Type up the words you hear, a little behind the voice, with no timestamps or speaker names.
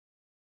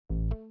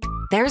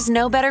There's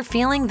no better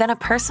feeling than a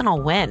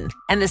personal win,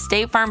 and the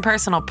State Farm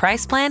Personal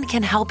Price Plan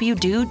can help you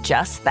do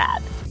just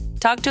that.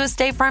 Talk to a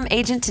State Farm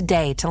agent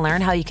today to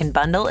learn how you can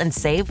bundle and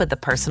save with the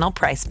Personal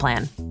Price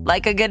Plan.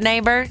 Like a good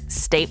neighbor,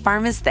 State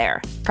Farm is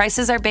there.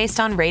 Prices are based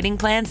on rating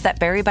plans that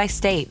vary by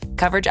state.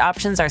 Coverage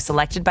options are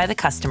selected by the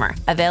customer.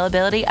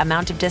 Availability,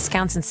 amount of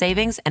discounts and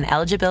savings, and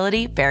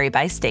eligibility vary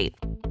by state.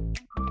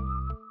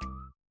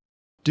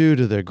 Due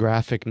to the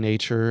graphic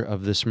nature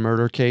of this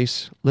murder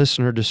case,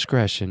 listener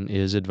discretion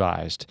is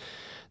advised.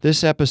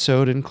 This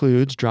episode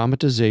includes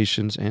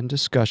dramatizations and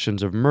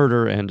discussions of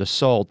murder and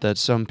assault that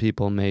some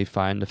people may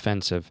find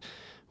offensive.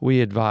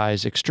 We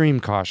advise extreme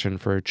caution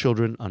for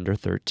children under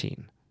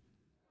 13.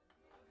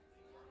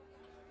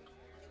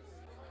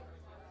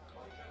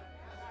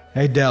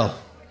 Hey, Del,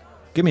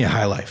 give me a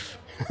high life.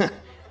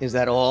 Is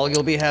that all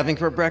you'll be having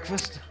for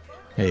breakfast?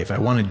 Hey, if I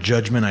wanted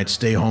judgment, I'd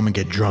stay home and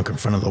get drunk in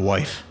front of the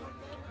wife.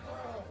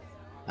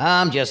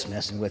 I'm just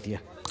messing with you.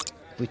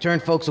 If we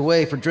turned folks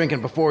away for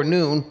drinking before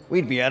noon,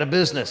 we'd be out of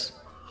business.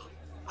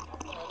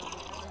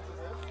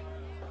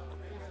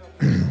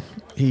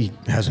 He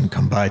hasn't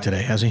come by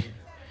today, has he?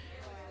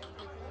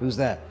 Who's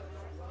that?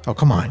 Oh,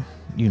 come on.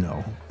 You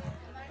know,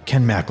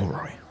 Ken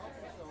McElroy.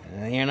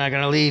 You're not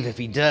gonna leave if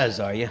he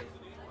does, are you?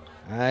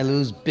 I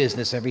lose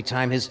business every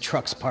time his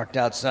truck's parked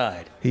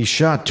outside. He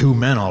shot 2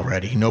 men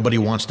already. Nobody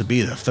wants to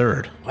be the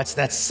third. What's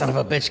that son of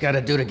a bitch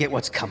gotta do to get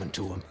what's coming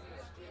to him?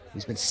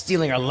 He's been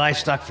stealing our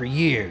livestock for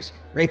years,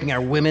 raping our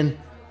women,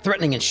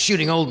 threatening and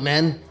shooting old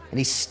men, and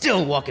he's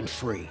still walking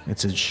free.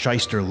 It's his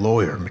shyster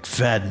lawyer,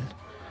 McFadden.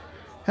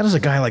 How does a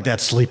guy like that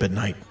sleep at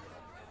night?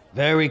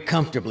 Very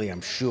comfortably,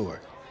 I'm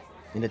sure.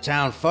 In a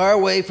town far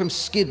away from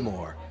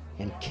Skidmore,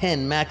 and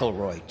Ken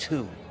McElroy,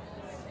 too.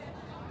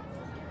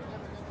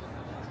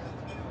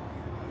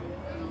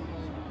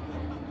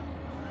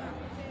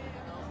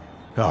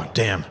 Oh,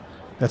 damn.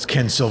 That's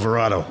Ken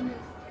Silverado.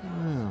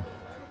 Oh.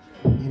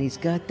 And he's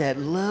got that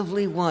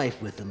lovely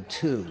wife with him,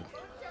 too.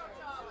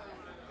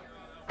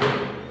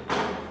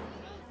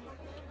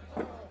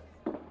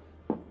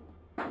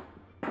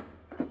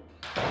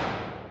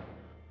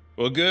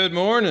 Well, good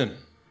morning.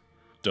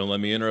 Don't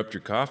let me interrupt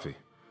your coffee.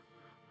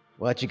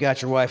 What you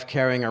got your wife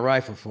carrying a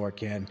rifle for,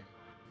 Ken?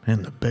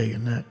 And the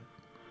bayonet.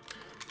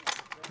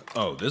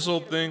 Oh, this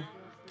old thing?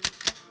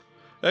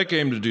 That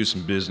came to do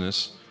some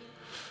business.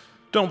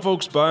 Don't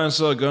folks buy and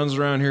sell guns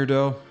around here,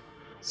 Del?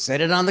 Set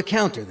it on the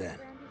counter, then.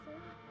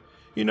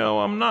 You know,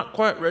 I'm not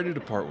quite ready to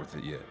part with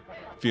it yet.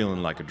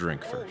 Feeling like a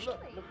drink first.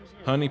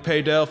 Honey,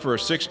 pay Del for a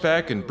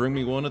 6-pack and bring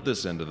me one at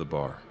this end of the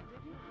bar.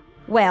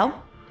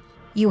 Well,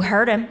 you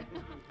heard him.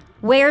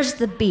 Where's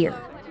the beer?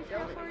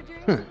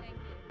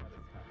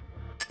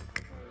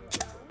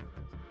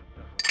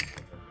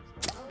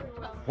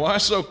 Why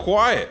so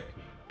quiet?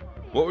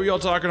 What were y'all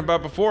talking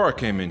about before I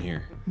came in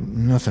here?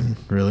 Nothing,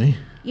 really.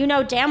 You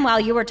know damn well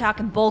you were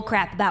talking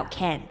bullcrap about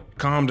Ken.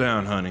 Calm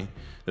down, honey.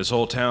 This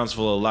whole town's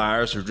full of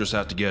liars who are just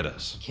out to get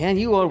us. Ken,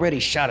 you already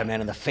shot a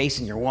man in the face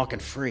and you're walking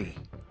free.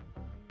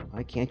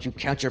 Why can't you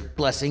count your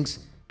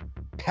blessings,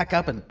 pack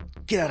up, and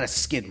get out of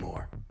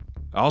Skidmore?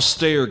 I'll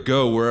stay or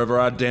go wherever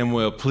I damn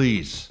well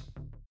please.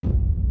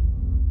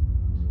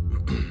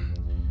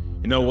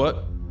 You know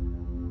what?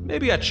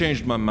 Maybe I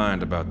changed my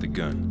mind about the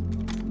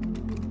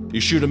gun. You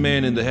shoot a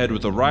man in the head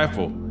with a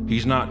rifle,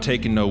 he's not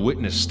taking no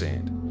witness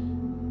stand.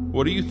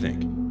 What do you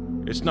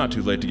think? It's not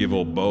too late to give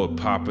old Bo a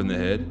pop in the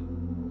head.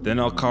 Then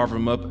I'll carve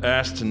him up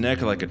ass to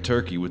neck like a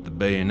turkey with the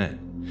bayonet.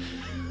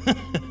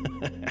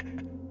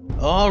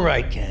 All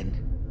right,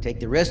 Ken. Take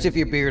the rest of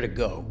your beer to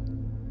go.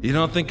 You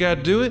don't think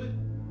I'd do it?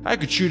 I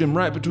could shoot him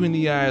right between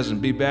the eyes and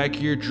be back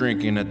here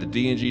drinking at the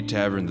D&G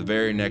Tavern the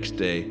very next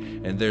day,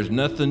 and there's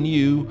nothing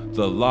you,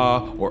 the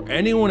law, or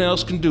anyone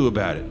else can do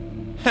about it.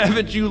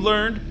 Haven't you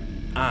learned?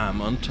 I'm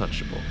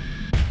untouchable.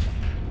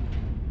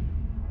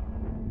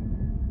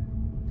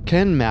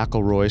 Ken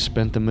McElroy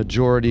spent the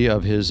majority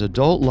of his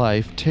adult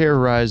life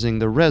terrorizing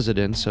the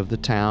residents of the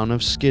town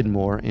of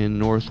Skidmore in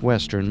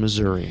northwestern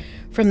Missouri.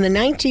 From the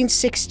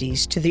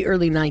 1960s to the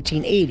early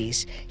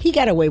 1980s, he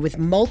got away with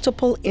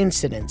multiple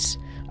incidents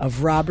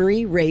of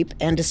robbery, rape,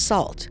 and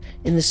assault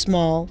in the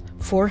small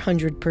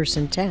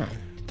 400-person town.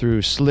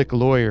 Through slick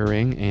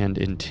lawyering and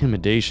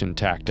intimidation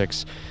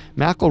tactics,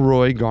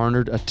 McElroy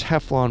garnered a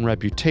Teflon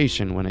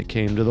reputation when it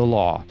came to the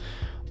law.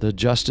 The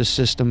justice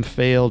system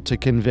failed to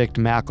convict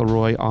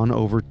McElroy on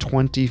over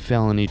 20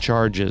 felony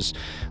charges,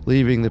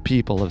 leaving the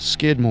people of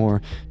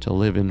Skidmore to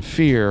live in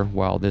fear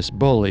while this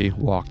bully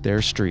walked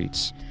their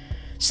streets.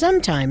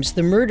 Sometimes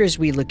the murders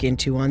we look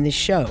into on this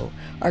show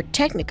are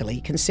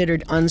technically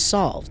considered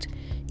unsolved,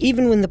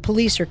 even when the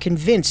police are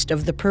convinced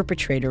of the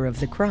perpetrator of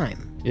the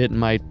crime. It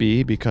might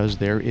be because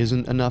there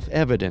isn't enough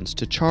evidence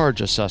to charge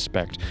a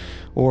suspect,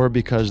 or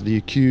because the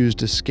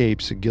accused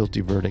escapes a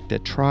guilty verdict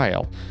at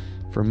trial.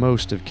 For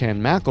most of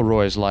Ken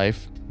McElroy's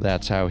life,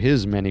 that's how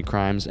his many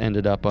crimes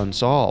ended up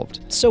unsolved.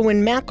 So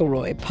when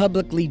McElroy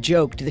publicly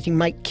joked that he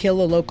might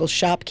kill a local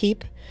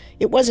shopkeep,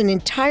 it wasn't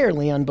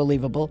entirely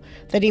unbelievable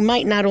that he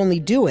might not only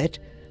do it,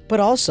 but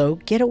also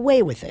get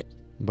away with it.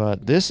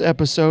 But this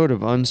episode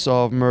of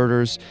Unsolved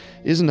Murders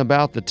isn't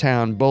about the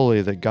town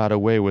bully that got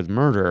away with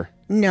murder.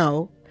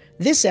 No,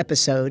 this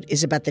episode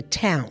is about the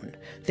town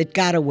that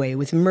got away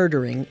with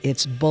murdering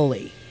its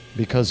bully.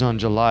 Because on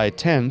July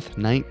 10th,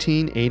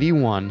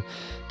 1981,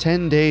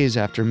 10 days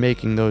after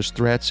making those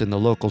threats in the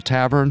local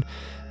tavern,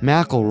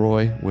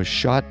 McElroy was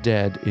shot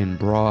dead in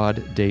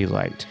broad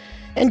daylight.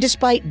 And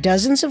despite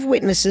dozens of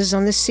witnesses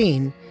on the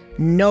scene,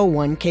 no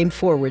one came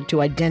forward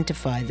to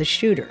identify the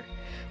shooter,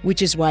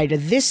 which is why to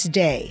this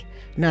day,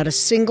 not a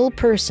single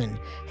person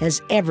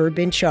has ever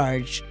been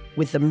charged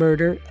with the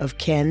murder of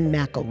Ken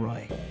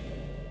McElroy.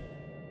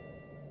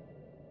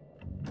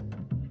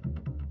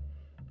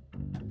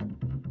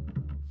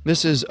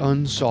 This is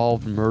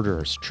Unsolved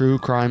Murders, True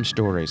Crime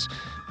Stories.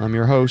 I'm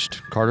your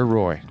host, Carter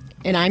Roy.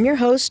 And I'm your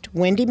host,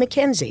 Wendy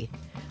McKenzie.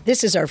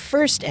 This is our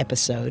first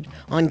episode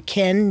on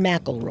Ken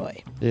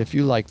McElroy. If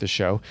you like the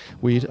show,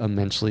 we'd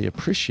immensely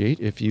appreciate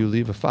if you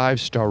leave a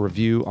 5-star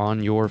review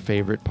on your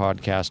favorite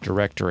podcast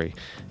directory.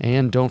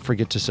 And don't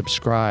forget to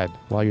subscribe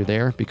while you're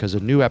there, because a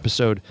new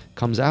episode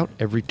comes out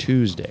every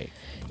Tuesday.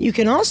 You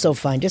can also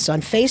find us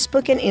on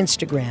Facebook and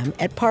Instagram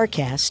at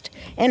Parcast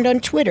and on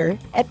Twitter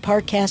at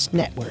Parcast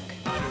Network.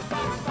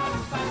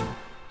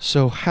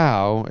 So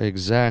how,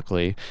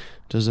 exactly,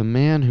 does a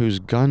man who's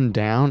gunned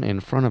down in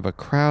front of a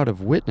crowd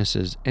of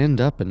witnesses end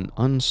up in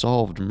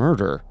unsolved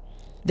murder?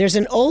 There's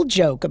an old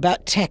joke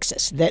about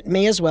Texas that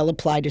may as well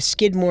apply to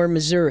Skidmore,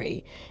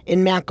 Missouri,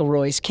 in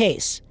McElroy's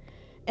case.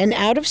 An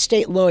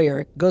out-of-state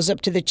lawyer goes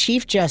up to the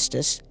Chief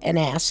Justice and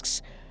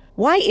asks,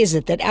 "Why is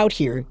it that out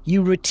here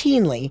you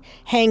routinely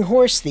hang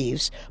horse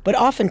thieves, but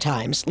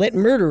oftentimes let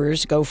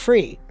murderers go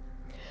free?"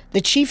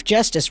 The Chief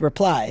Justice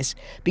replies,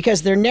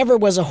 "Because there never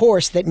was a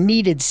horse that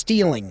needed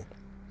stealing."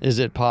 Is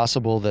it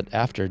possible that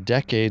after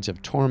decades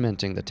of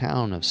tormenting the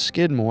town of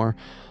Skidmore,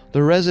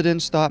 the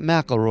residents thought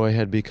McElroy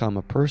had become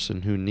a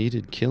person who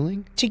needed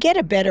killing? To get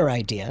a better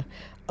idea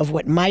of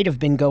what might have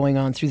been going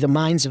on through the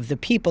minds of the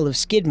people of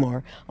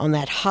Skidmore on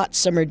that hot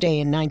summer day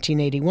in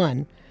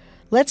 1981,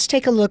 let's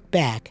take a look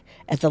back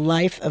at the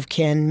life of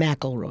Ken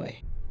McElroy.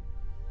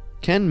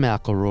 Ken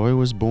McElroy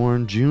was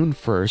born June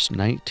 1st,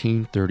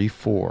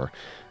 1934,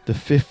 the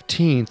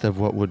 15th of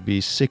what would be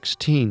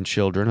 16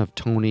 children of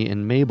Tony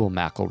and Mabel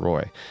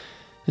McElroy.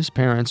 His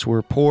parents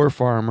were poor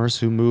farmers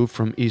who moved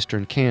from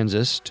eastern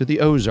Kansas to the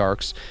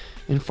Ozarks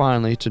and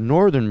finally to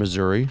northern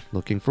Missouri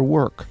looking for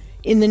work.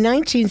 In the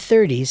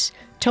 1930s,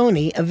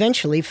 Tony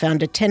eventually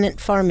found a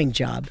tenant farming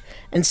job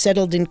and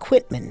settled in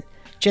Quitman,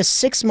 just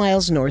 6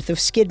 miles north of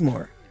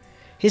Skidmore.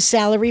 His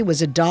salary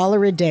was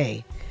 $1 a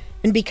day,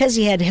 and because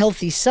he had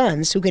healthy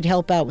sons who could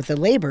help out with the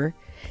labor,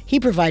 he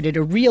provided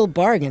a real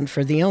bargain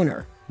for the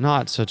owner.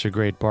 Not such a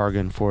great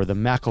bargain for the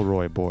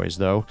McElroy boys,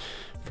 though.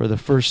 For the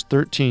first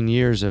 13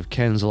 years of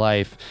Ken's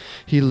life,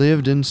 he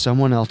lived in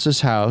someone else's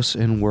house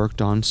and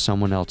worked on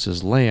someone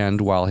else's land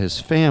while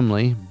his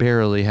family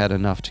barely had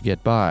enough to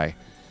get by.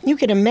 You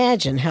can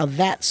imagine how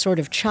that sort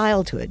of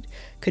childhood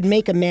could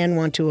make a man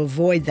want to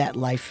avoid that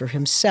life for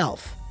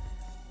himself,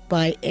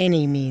 by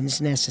any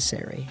means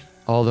necessary.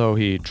 Although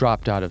he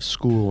dropped out of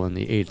school in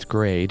the 8th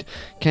grade,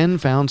 Ken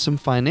found some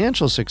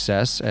financial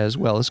success as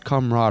well as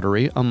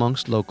camaraderie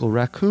amongst local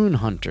raccoon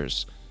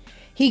hunters.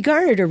 He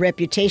garnered a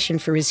reputation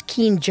for his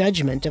keen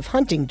judgment of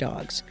hunting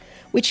dogs,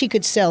 which he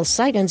could sell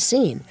sight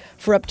unseen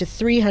for up to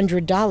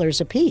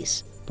 $300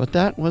 apiece. But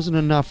that wasn't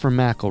enough for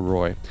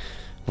McElroy.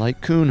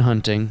 Like coon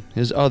hunting,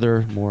 his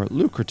other, more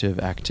lucrative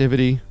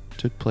activity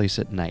took place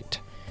at night.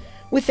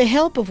 With the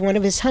help of one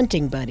of his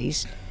hunting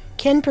buddies,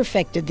 Ken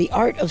perfected the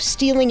art of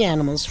stealing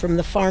animals from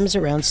the farms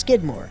around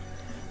Skidmore,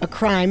 a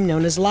crime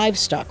known as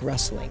livestock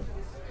rustling.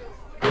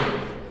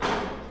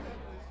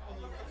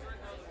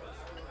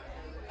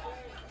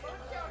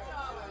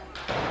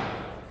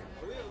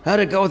 How'd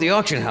it go with the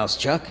auction house,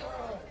 Chuck?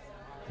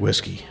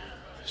 Whiskey.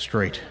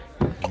 Straight.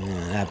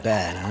 Not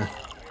bad, huh?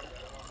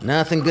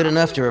 Nothing good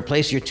enough to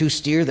replace your 2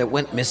 steer that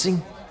went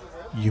missing?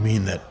 You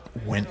mean that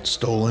went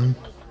stolen?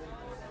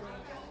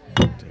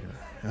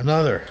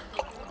 Another.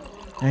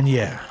 And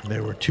yeah,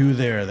 there were 2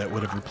 there that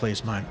would have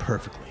replaced mine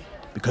perfectly,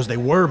 because they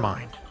were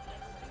mine.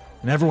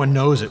 And everyone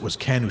knows it was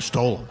Ken who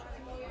stole them.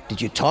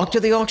 Did you talk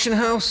to the auction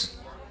house?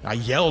 I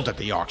yelled at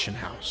the auction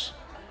house.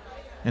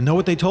 And know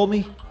what they told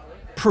me?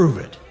 Prove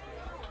it.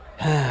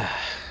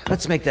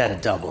 Let's make that a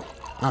double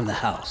on the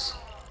house.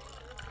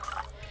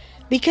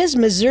 Because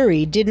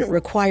Missouri didn't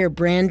require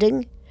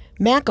branding,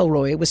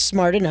 McElroy was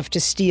smart enough to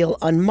steal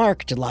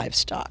unmarked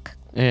livestock.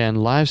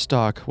 And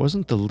livestock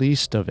wasn't the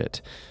least of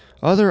it.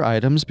 Other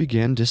items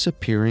began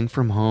disappearing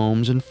from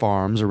homes and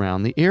farms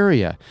around the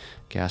area.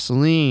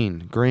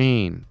 Gasoline,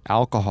 grain,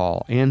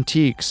 alcohol,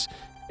 antiques,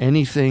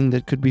 anything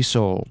that could be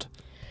sold.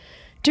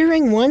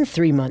 During one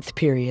 3-month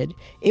period,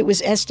 it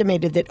was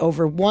estimated that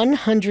over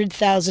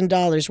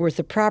 $100,000 worth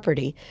of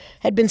property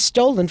had been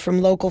stolen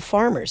from local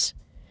farmers.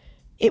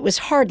 It was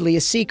hardly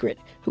a secret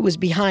who was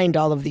behind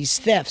all of these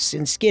thefts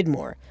in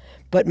Skidmore,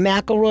 but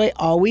McElroy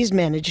always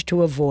managed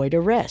to avoid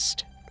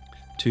arrest.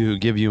 To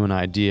give you an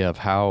idea of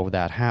how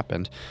that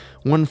happened,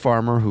 one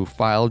farmer who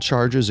filed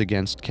charges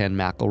against Ken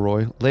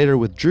McElroy later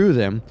withdrew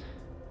them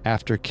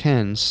after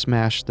Ken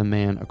smashed the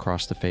man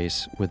across the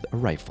face with a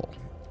rifle.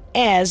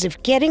 As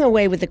if getting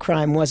away with the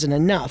crime wasn't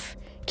enough,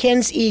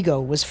 Ken's ego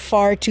was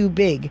far too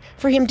big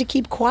for him to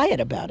keep quiet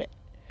about it.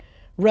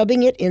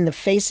 Rubbing it in the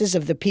faces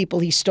of the people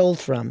he stole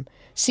from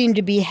seemed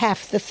to be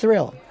half the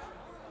thrill.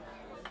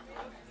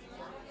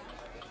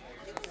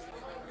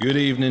 Good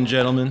evening,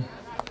 gentlemen.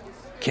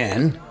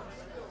 Ken?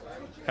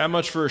 How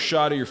much for a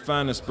shot of your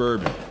finest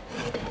bourbon?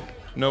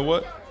 Know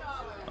what?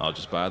 I'll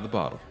just buy the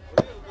bottle.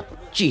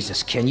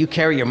 Jesus, Ken, you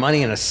carry your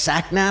money in a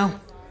sack now?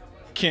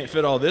 Can't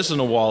fit all this in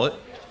a wallet.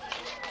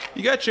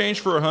 You got change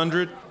for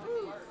 100?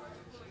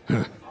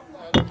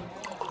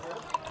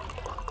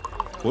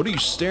 What are you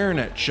staring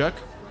at, Chuck?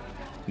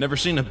 Never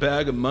seen a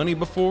bag of money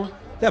before?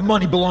 That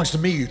money belongs to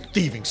me, you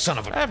thieving son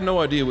of I a... have no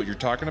idea what you're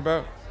talking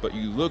about, but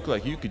you look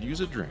like you could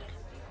use a drink.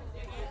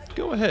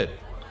 Go ahead.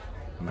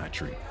 My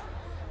treat.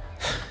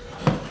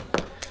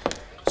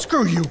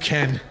 Screw you,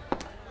 Ken.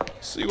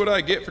 See what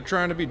I get for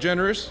trying to be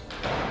generous?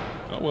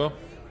 Oh well,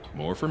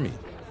 more for me.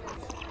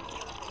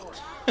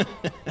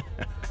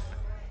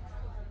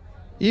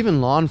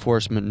 Even law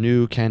enforcement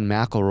knew Ken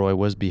McElroy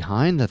was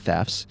behind the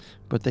thefts,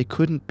 but they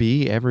couldn't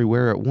be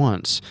everywhere at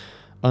once.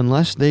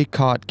 Unless they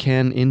caught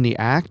Ken in the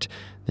act,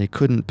 they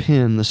couldn't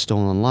pin the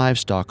stolen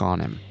livestock on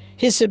him.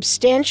 His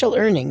substantial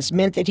earnings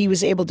meant that he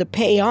was able to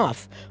pay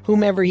off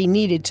whomever he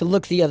needed to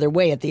look the other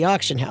way at the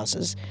auction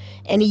houses,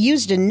 and he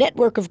used a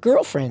network of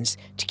girlfriends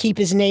to keep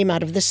his name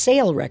out of the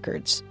sale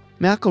records.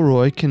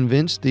 McElroy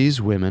convinced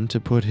these women to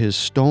put his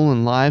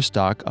stolen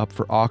livestock up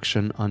for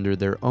auction under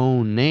their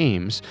own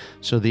names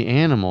so the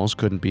animals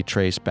couldn't be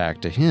traced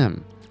back to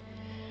him.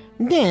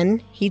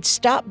 Then he'd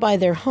stop by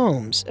their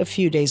homes a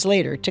few days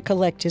later to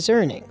collect his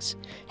earnings,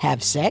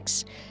 have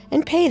sex,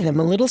 and pay them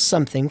a little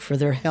something for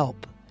their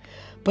help.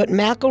 But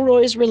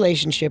McElroy's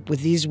relationship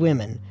with these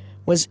women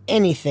was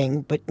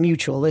anything but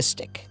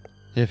mutualistic.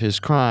 If his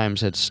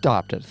crimes had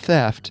stopped at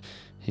theft,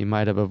 he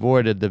might have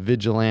avoided the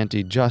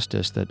vigilante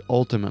justice that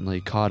ultimately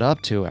caught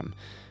up to him.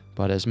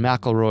 But as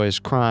McElroy's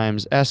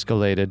crimes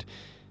escalated,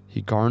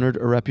 he garnered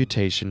a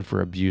reputation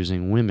for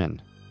abusing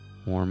women,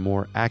 or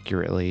more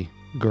accurately,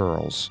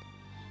 girls.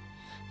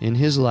 In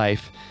his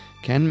life,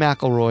 Ken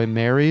McElroy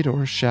married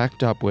or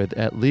shacked up with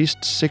at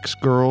least 6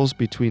 girls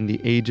between the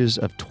ages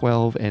of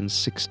 12 and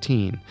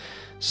 16,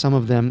 some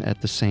of them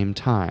at the same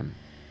time.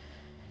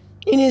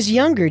 In his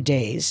younger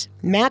days,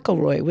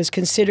 McElroy was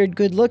considered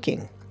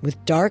good-looking,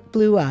 with dark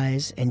blue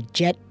eyes and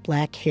jet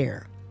black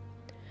hair.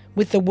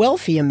 With the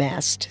wealth he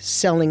amassed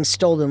selling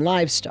stolen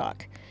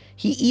livestock,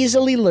 he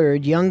easily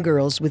lured young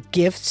girls with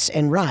gifts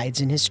and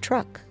rides in his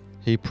truck.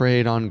 He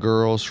preyed on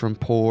girls from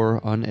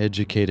poor,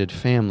 uneducated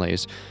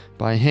families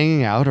by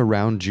hanging out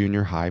around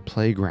junior high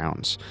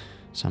playgrounds.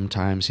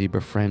 Sometimes he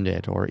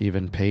befriended or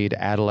even paid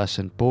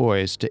adolescent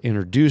boys to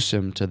introduce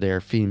him to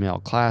their female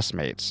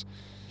classmates.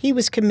 He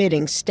was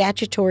committing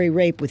statutory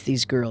rape with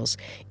these girls,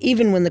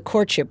 even when the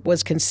courtship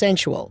was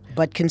consensual,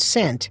 but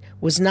consent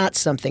was not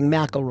something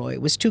McElroy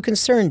was too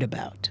concerned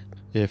about.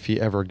 If he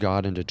ever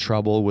got into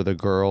trouble with a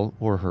girl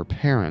or her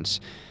parents,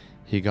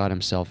 he got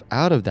himself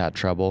out of that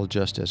trouble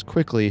just as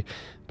quickly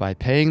by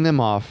paying them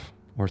off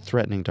or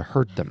threatening to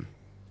hurt them.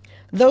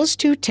 Those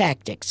two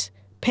tactics,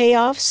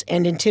 payoffs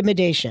and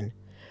intimidation,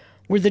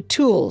 were the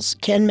tools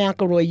Ken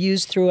McElroy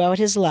used throughout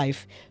his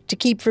life to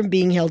keep from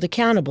being held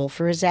accountable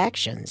for his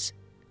actions.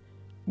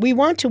 We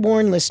want to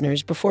warn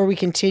listeners before we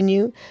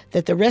continue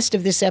that the rest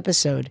of this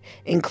episode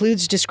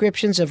includes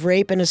descriptions of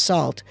rape and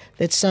assault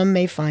that some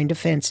may find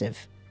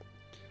offensive.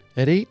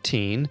 At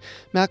 18,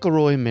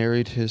 McElroy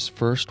married his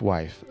first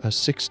wife, a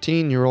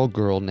 16-year-old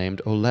girl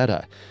named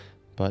Oleta,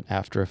 but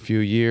after a few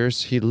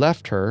years, he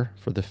left her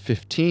for the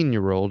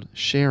 15-year-old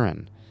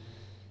Sharon.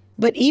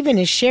 But even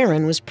as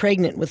Sharon was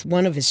pregnant with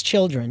one of his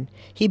children,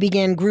 he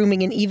began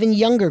grooming an even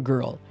younger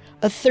girl,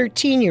 a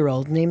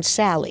 13-year-old named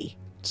Sally.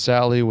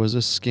 Sally was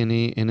a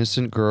skinny,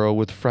 innocent girl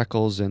with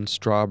freckles and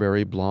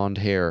strawberry blonde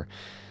hair.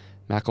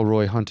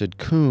 McElroy hunted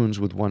coons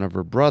with one of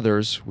her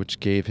brothers,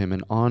 which gave him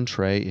an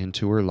entree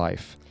into her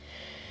life.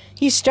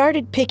 He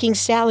started picking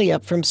Sally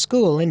up from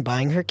school and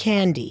buying her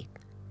candy.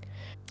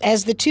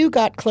 As the two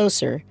got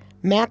closer,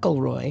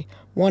 McElroy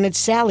wanted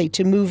Sally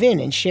to move in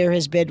and share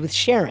his bed with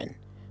Sharon,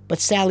 but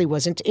Sally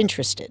wasn't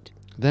interested.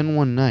 Then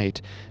one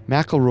night,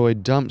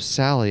 McElroy dumped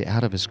Sally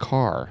out of his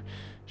car.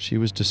 She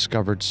was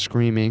discovered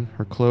screaming,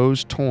 her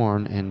clothes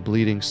torn, and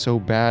bleeding so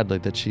badly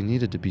that she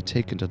needed to be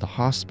taken to the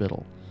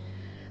hospital.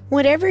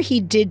 Whatever he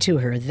did to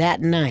her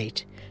that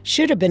night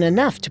should have been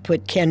enough to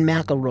put Ken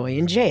McElroy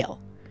in jail.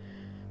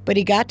 But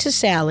he got to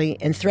Sally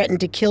and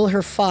threatened to kill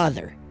her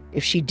father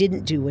if she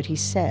didn't do what he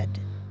said.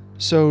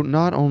 So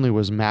not only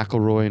was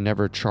McElroy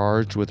never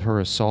charged with her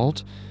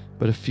assault,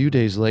 but a few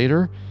days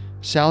later,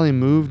 Sally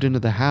moved into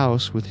the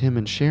house with him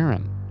and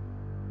Sharon.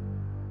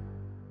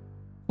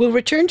 We'll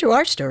return to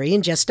our story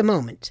in just a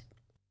moment.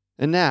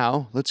 And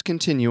now, let's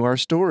continue our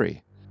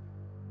story.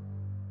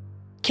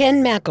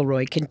 Ken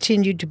McElroy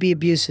continued to be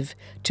abusive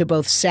to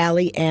both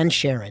Sally and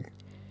Sharon.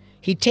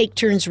 He'd take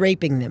turns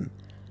raping them.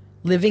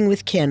 Living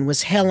with Ken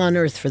was hell on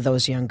earth for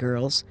those young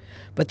girls,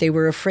 but they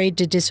were afraid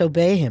to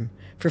disobey him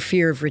for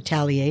fear of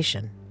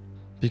retaliation.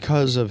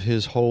 Because of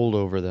his hold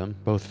over them,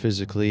 both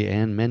physically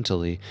and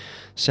mentally,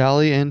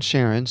 Sally and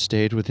Sharon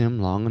stayed with him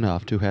long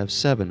enough to have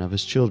 7 of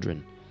his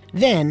children.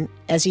 Then,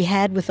 as he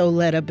had with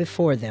Oleta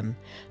before them,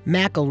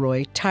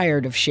 McElroy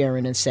tired of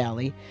Sharon and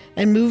Sally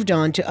and moved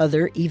on to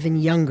other,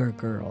 even younger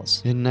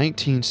girls. In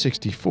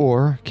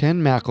 1964,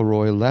 Ken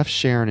McElroy left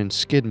Sharon in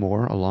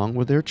Skidmore along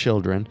with their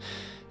children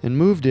and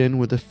moved in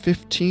with a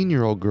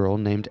 15-year-old girl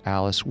named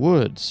Alice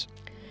Woods.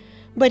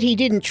 But he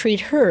didn't treat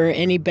her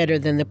any better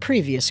than the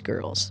previous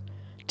girls.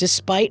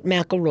 Despite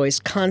McElroy's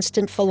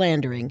constant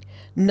philandering,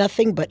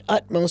 nothing but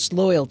utmost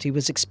loyalty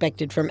was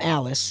expected from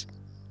Alice,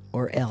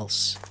 or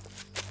else.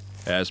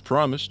 As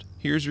promised,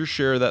 here's your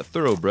share of that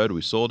thoroughbred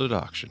we sold at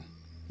auction.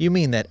 You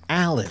mean that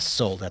Alice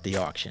sold at the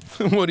auction?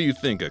 What do you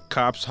think, a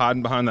cop's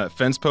hiding behind that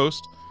fence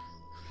post?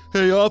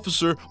 Hey,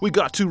 officer, we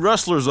got 2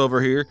 rustlers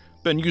over here.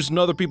 Been using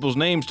other people's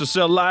names to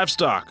sell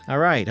livestock. All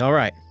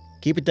right.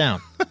 Keep it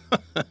down.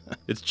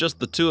 It's just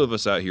the 2 of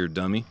us out here,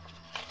 dummy.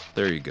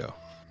 There you go.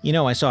 You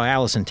know, I saw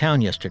Alice in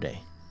town yesterday.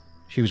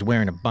 She was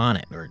wearing a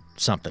bonnet or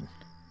something.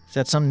 Is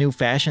that some new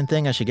fashion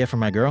thing I should get for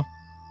my girl?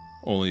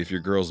 Only if your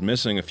girl's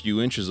missing a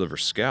few inches of her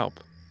scalp.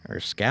 Her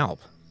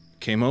scalp?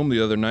 Came home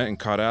the other night and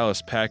caught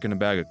Alice packing a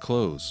bag of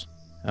clothes.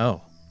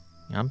 Oh,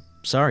 I'm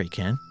sorry,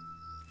 Ken.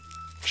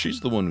 She's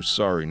the one who's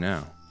sorry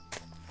now.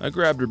 I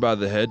grabbed her by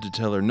the head to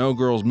tell her no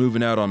girl's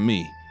moving out on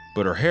me,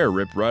 but her hair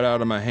ripped right out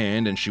of my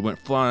hand and she went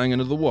flying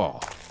into the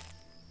wall.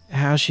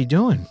 How's she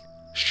doing?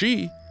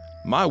 She?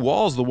 My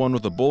wall's the one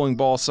with a bowling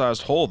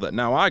ball-sized hole that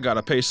now I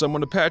gotta pay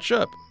someone to patch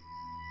up.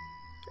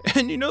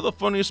 And you know the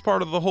funniest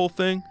part of the whole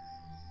thing?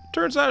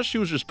 Turns out she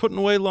was just putting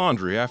away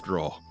laundry after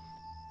all.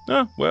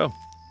 Oh, well,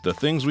 the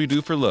things we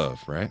do for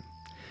love, right?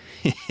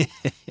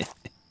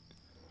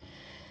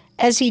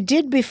 As he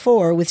did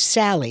before with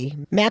Sally,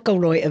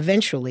 McElroy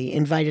eventually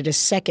invited a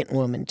second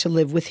woman to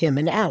live with him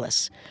and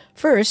Alice.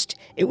 First,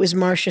 it was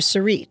Marcia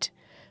Sarit,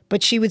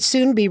 but she would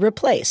soon be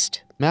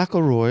replaced.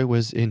 McElroy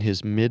was in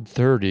his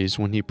mid-30s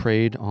when he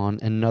preyed on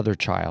another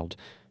child,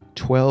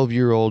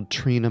 12-year-old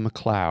Trina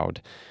McLeod.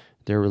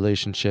 Their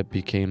relationship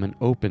became an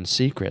open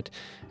secret,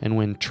 and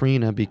when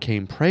Trina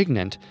became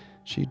pregnant,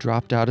 she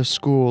dropped out of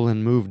school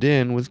and moved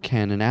in with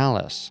Ken and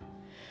Alice.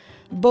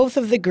 Both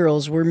of the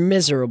girls were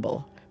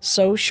miserable,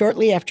 so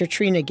shortly after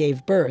Trina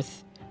gave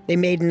birth, they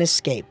made an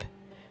escape.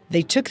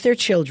 They took their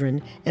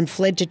children and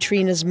fled to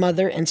Trina's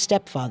mother and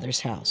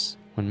stepfather's house.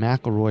 When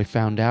McElroy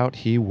found out,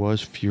 he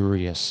was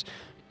furious.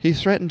 He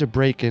threatened to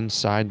break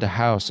inside the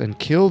house and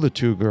kill the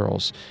 2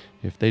 girls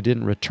if they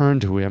didn't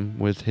return to him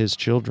with his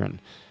children.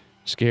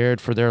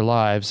 Scared for their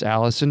lives,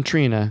 Alice and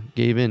Trina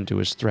gave in to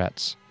his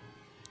threats.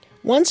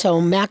 Once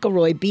home,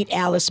 McElroy beat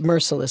Alice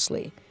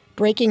mercilessly,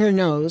 breaking her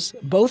nose,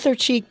 both her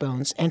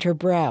cheekbones, and her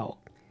brow.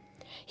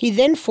 He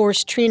then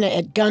forced Trina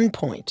at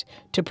gunpoint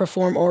to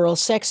perform oral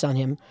sex on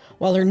him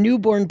while her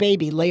newborn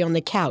baby lay on the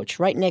couch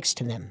right next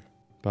to them.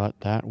 But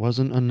that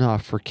wasn't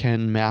enough for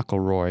Ken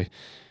McElroy.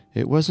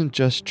 It wasn't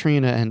just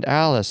Trina and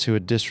Alice who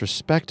had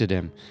disrespected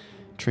him.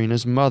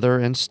 Trina's mother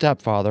and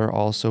stepfather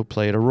also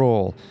played a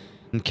role,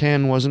 and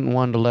Ken wasn't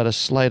one to let a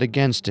slight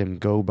against him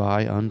go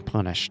by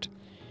unpunished.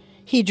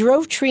 He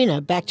drove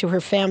Trina back to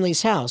her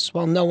family's house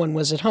while no one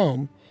was at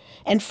home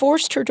and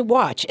forced her to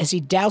watch as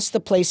he doused the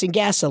place in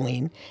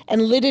gasoline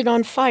and lit it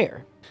on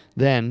fire.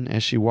 Then,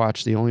 as she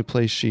watched the only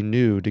place she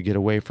knew to get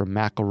away from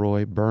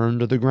McElroy burn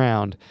to the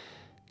ground,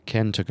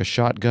 Ken took a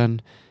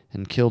shotgun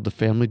and killed the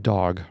family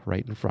dog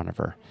right in front of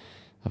her,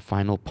 a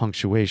final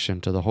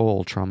punctuation to the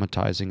whole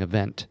traumatizing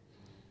event.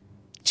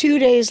 2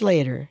 days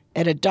later,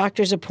 at a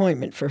doctor's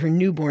appointment for her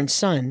newborn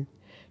son,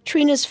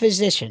 Trina's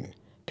physician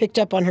picked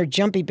up on her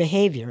jumpy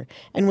behavior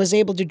and was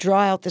able to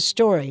draw out the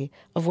story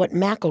of what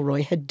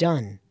McElroy had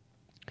done.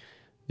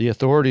 The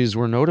authorities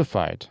were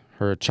notified.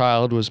 Her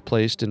child was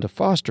placed into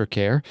foster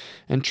care,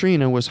 and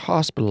Trina was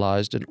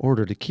hospitalized in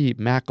order to keep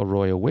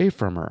McElroy away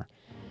from her.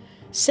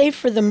 Save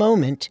for the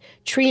moment,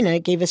 Trina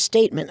gave a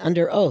statement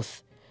under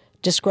oath,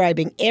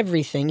 describing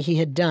everything he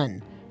had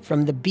done,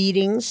 from the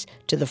beatings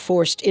to the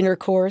forced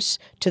intercourse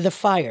to the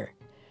fire.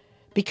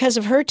 Because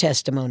of her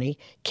testimony,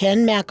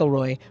 Ken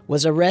McElroy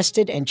was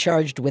arrested and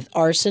charged with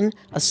arson,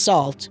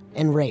 assault,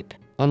 and rape.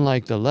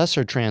 Unlike the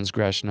lesser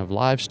transgression of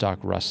livestock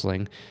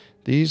rustling,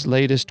 these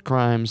latest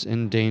crimes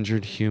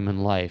endangered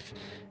human life,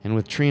 and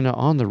with Trina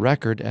on the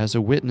record as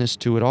a witness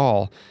to it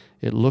all,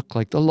 it looked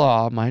like the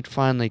law might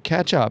finally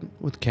catch up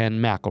with Ken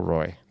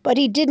McElroy. But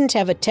he didn't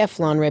have a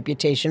Teflon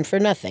reputation for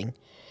nothing,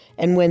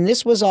 and when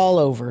this was all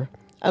over,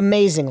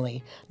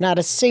 amazingly, not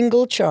a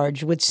single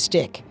charge would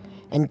stick,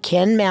 and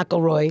Ken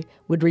McElroy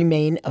would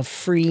remain a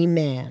free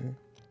man.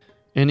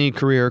 Any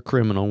career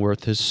criminal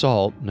worth his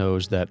salt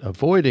knows that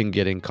avoiding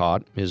getting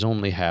caught is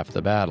only half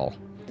the battle.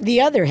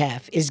 The other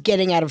half is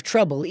getting out of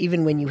trouble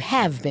even when you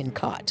have been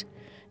caught.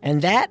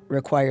 And that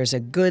requires a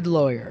good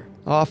lawyer.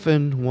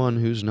 Often one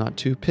who's not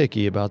too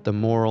picky about the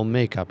moral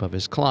makeup of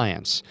his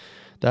clients.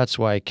 That's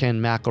why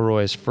Ken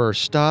McElroy's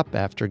first stop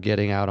after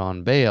getting out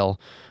on bail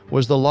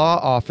was the law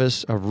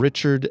office of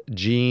Richard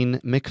Gene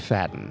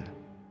McFadden.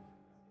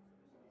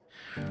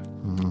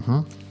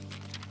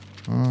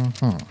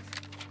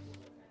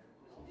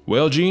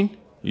 Well, Gene,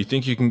 you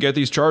think you can get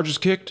these charges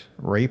kicked?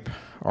 Rape,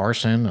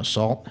 arson,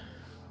 assault.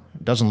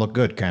 Doesn't look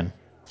good, Ken.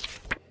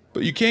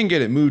 But you can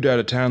get it moved out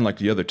of town like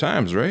the other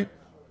times, right?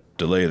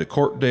 Delay the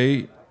court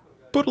date,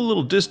 put a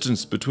little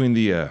distance between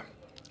the,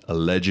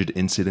 alleged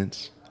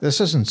incidents. This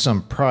isn't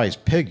some prize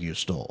pig you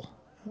stole.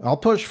 I'll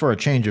push for a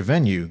change of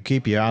venue,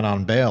 keep you out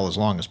on bail as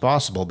long as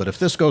possible, but if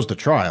this goes to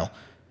trial...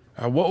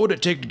 What would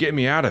it take to get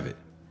me out of it?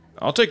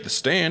 I'll take the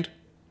stand.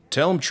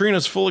 Tell him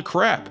Trina's full of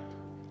crap.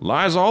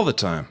 Lies all the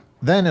time.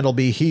 Then it'll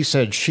be he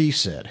said, she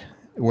said,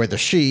 where the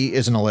she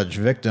is an alleged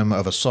victim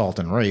of assault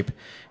and rape,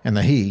 and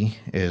the he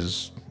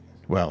is,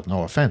 well,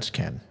 no offense,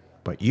 Ken,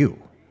 but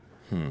you.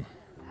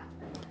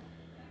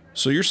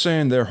 So you're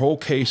saying their whole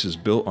case is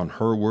built on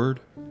her word?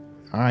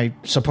 I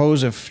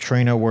suppose if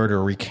Trina were to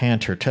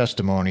recant her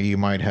testimony, you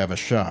might have a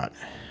shot.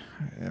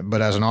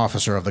 But as an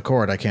officer of the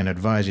court, I can't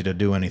advise you to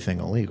do anything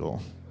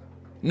illegal.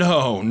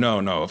 No,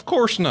 of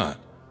course not.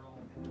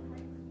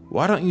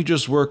 Why don't you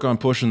just work on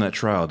pushing that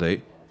trial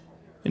date?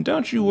 And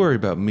don't you worry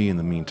about me in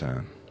the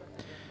meantime.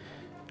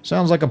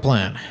 Sounds like a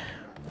plan.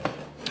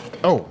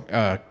 Oh,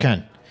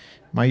 Ken,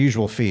 my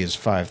usual fee is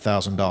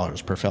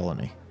 $5,000 per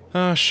felony.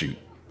 Ah, shoot.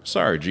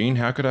 Sorry, Gene,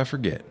 how could I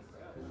forget?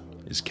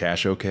 Is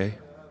cash okay?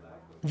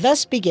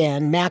 Thus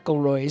began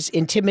McElroy's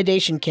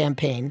intimidation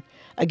campaign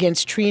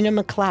against Trina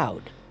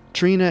McLeod.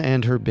 Trina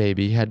and her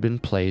baby had been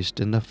placed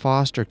in the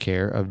foster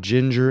care of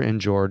Ginger and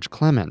George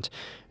Clement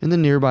in the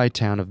nearby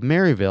town of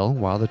Maryville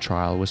while the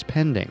trial was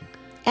pending.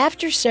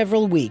 After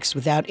several weeks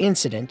without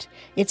incident,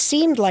 it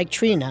seemed like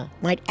Trina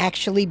might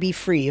actually be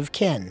free of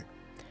Ken.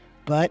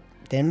 But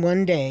then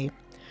one day,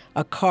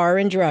 a car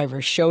and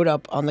driver showed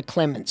up on the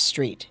Clement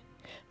Street.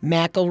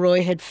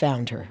 McElroy had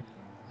found her.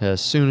 As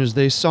soon as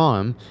they saw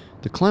him,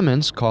 the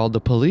Clements called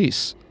the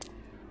police.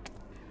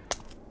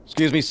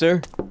 Excuse me,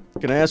 sir.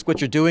 Can I ask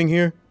what you're doing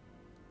here?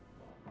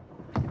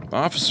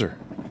 Officer,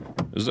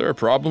 is there a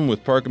problem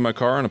with parking my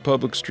car on a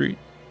public street?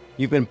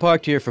 You've been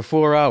parked here for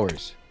 4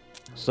 hours.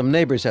 Some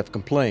neighbors have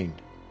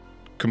complained.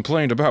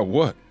 Complained about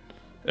what?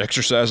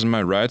 Exercising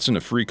my rights in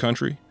a free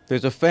country?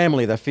 There's a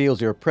family that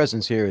feels your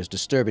presence here is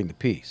disturbing the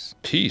peace.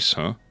 Peace,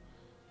 huh?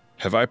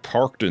 Have I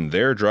parked in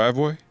their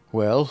driveway?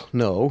 Well,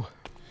 no.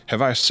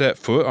 Have I set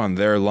foot on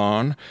their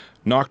lawn,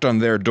 knocked on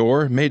their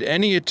door, made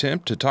any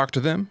attempt to talk to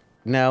them?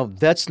 Now,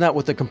 that's not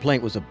what the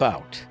complaint was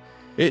about.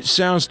 It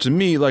sounds to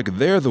me like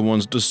they're the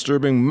ones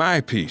disturbing my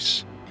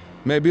peace.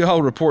 Maybe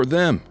I'll report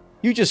them.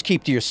 You just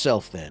keep to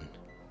yourself then.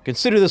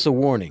 Consider this a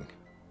warning.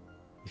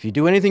 If you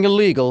do anything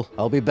illegal,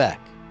 I'll be back.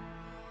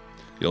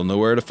 You'll know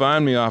where to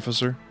find me,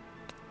 officer.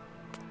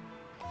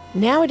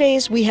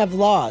 Nowadays, we have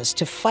laws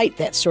to fight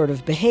that sort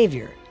of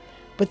behavior.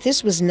 But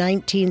this was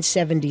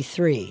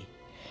 1973,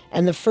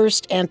 and the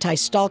first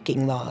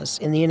anti-stalking laws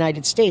in the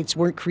United States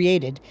weren't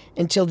created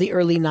until the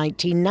early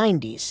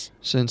 1990s.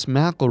 Since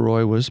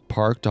McElroy was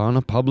parked on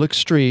a public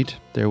street,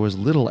 there was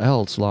little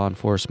else law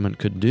enforcement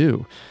could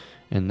do,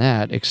 and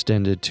that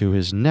extended to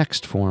his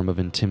next form of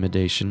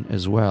intimidation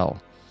as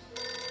well.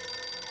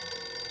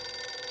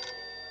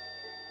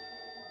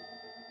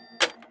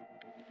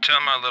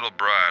 Tell my little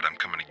bride I'm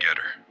coming to get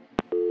her.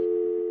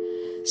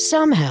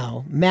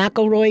 Somehow,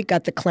 McElroy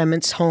got the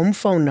Clements' home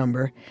phone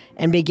number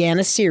and began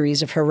a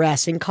series of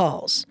harassing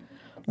calls.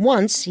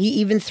 Once, he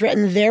even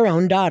threatened their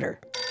own daughter.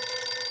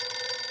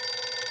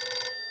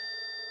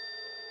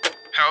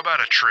 How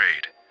about a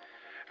trade?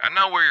 I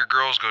know where your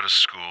girls go to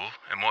school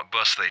and what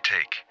bus they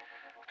take.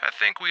 I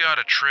think we ought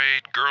to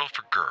trade girl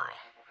for girl,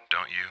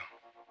 don't you?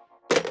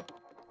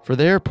 For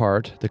their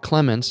part, the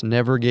Clements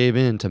never gave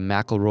in to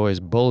McElroy's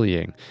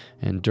bullying,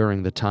 and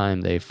during the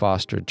time they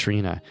fostered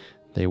Trina,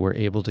 they were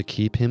able to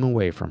keep him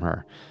away from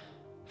her.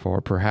 For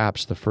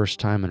perhaps the first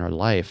time in her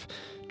life,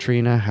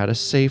 Trina had a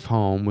safe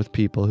home with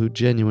people who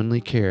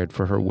genuinely cared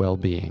for her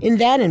well-being. In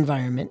that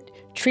environment,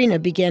 Trina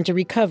began to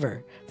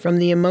recover from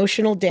the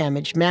emotional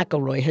damage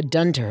McElroy had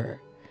done to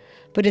her.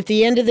 But at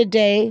the end of the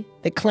day,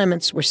 the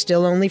Clements were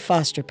still only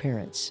foster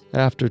parents.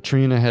 After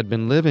Trina had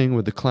been living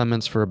with the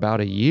Clements for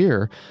about a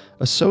year,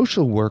 a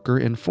social worker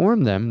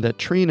informed them that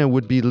Trina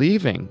would be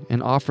leaving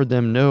and offered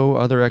them no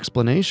other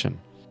explanation.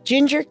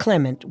 Ginger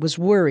Clement was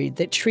worried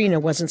that Trina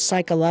wasn't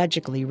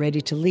psychologically ready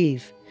to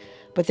leave,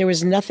 but there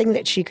was nothing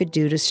that she could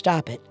do to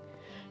stop it,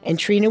 and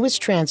Trina was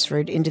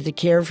transferred into the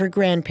care of her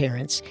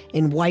grandparents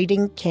in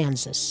Whiting,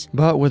 Kansas.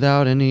 But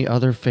without any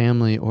other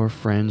family or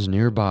friends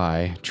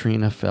nearby,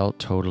 Trina felt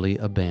totally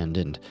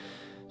abandoned.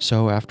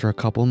 So after a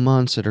couple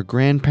months at her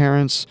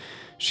grandparents',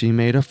 she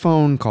made a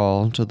phone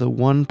call to the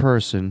one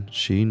person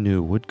she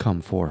knew would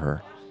come for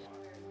her.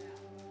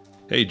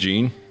 Hey,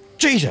 Gene.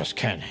 Jesus,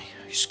 Ken,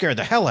 you scared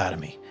the hell out of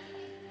me.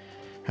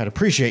 I'd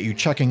appreciate you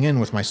checking in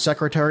with my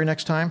secretary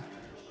next time.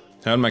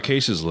 How'd my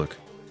cases look?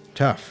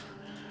 Tough.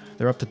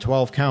 They're up to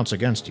 12 counts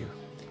against you.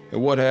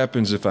 And what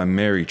happens if I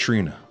marry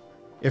Trina?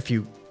 If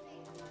you...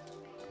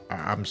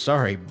 I'm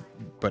sorry,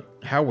 but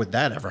how would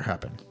that ever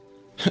happen?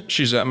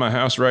 She's at my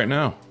house right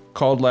now.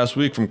 Called last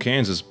week from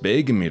Kansas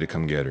begging me to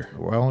come get her.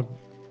 Well,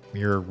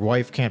 your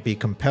wife can't be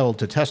compelled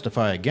to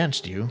testify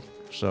against you,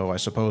 so I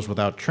suppose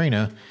without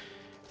Trina,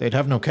 they'd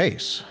have no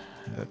case.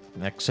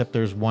 Except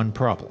there's one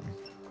problem.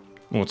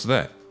 What's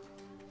that?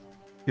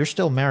 You're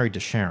still married to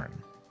Sharon.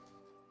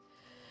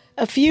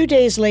 A few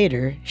days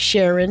later,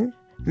 Sharon,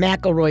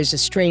 McElroy's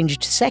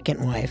estranged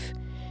second wife,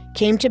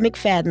 came to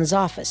McFadden's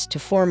office to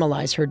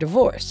formalize her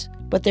divorce.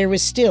 But there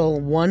was still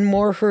one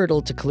more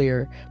hurdle to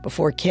clear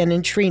before Ken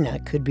and Trina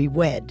could be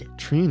wed.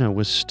 Trina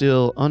was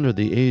still under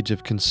the age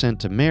of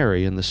consent to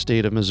marry in the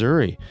state of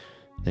Missouri.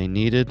 They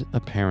needed a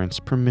parent's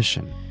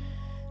permission.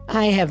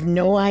 I have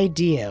no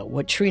idea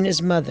what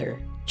Trina's mother,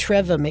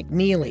 Treva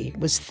McNeely,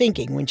 was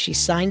thinking when she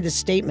signed the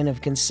statement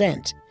of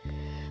consent.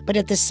 But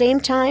at the same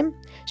time,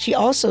 she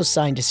also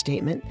signed a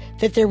statement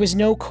that there was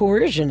no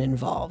coercion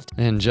involved.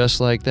 And just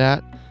like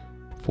that,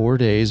 4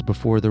 days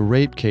before the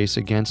rape case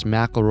against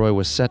McElroy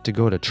was set to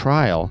go to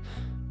trial,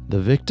 the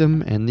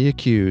victim and the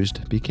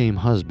accused became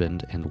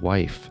husband and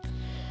wife.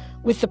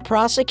 With the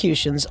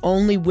prosecution's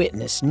only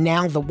witness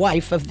now the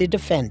wife of the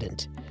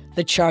defendant,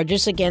 the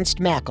charges against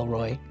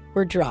McElroy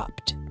were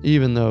dropped.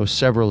 Even though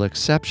several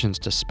exceptions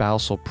to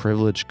spousal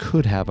privilege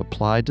could have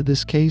applied to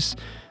this case,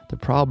 the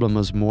problem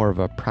was more of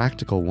a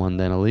practical one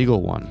than a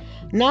legal one.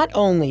 Not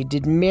only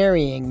did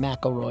marrying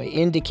McElroy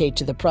indicate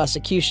to the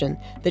prosecution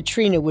that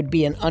Trina would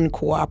be an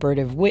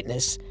uncooperative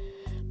witness,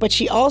 but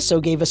she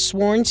also gave a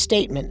sworn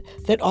statement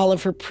that all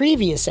of her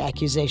previous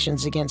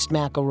accusations against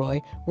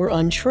McElroy were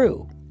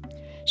untrue.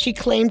 She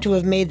claimed to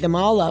have made them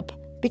all up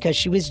because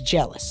she was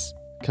jealous.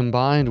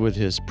 Combined with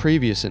his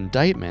previous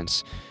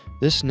indictments,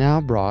 this now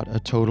brought a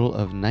total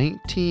of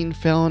 19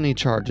 felony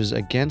charges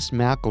against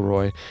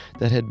McElroy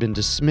that had been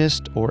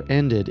dismissed or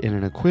ended in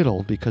an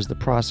acquittal because the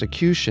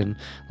prosecution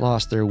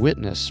lost their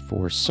witness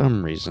for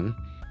some reason.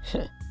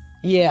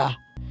 Yeah,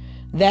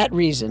 that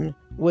reason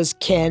was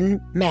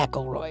Ken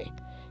McElroy.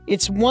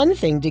 It's one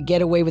thing to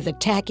get away with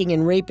attacking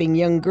and raping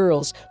young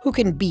girls who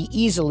can be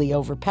easily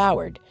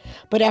overpowered,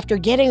 but after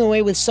getting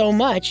away with so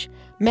much,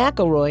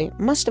 McElroy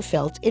must have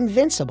felt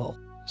invincible.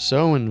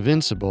 So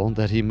invincible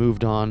that he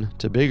moved on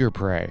to bigger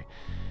prey.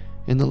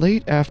 In the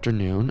late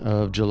afternoon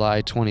of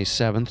July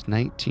 27,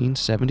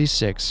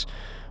 1976,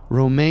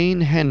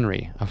 Romaine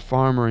Henry, a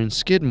farmer in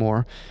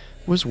Skidmore,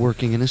 was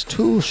working in his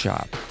tool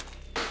shop.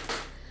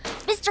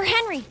 Mr.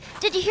 Henry,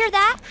 did you hear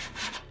that?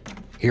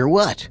 Hear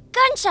what?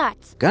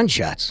 Gunshots.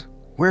 Gunshots?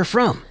 Where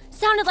from?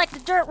 Sounded like the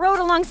dirt road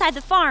alongside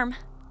the farm.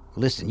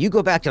 Listen, you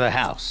go back to the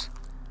house.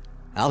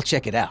 I'll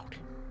check it out.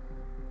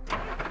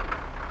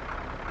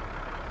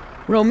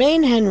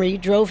 Romaine Henry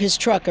drove his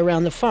truck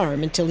around the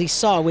farm until he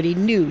saw what he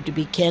knew to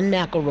be Ken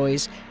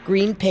McElroy's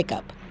green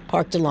pickup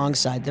parked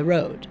alongside the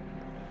road.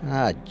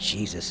 Ah,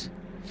 Jesus.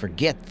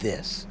 Forget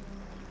this.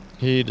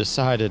 He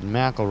decided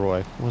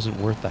McElroy wasn't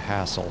worth the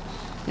hassle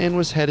and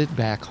was headed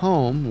back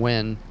home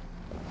when...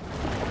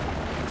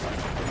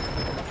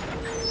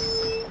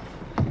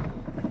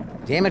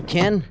 Damn it,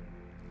 Ken.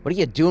 What are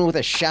you doing with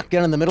a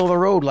shotgun in the middle of the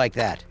road like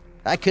that?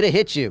 I could have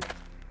hit you.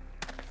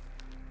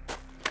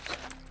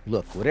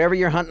 Look, whatever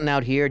you're hunting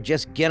out here,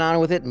 just get on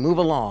with it and move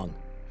along.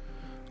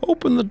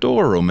 Open the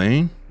door,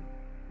 Romaine.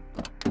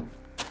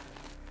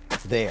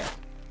 There.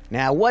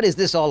 Now, what is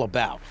this all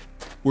about?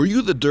 Were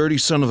you the dirty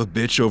son of a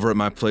bitch over at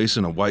my place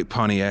in a white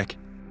Pontiac?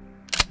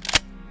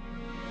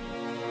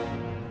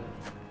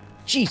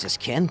 Jesus,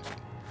 Ken.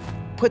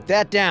 Put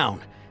that down.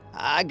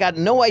 I got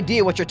no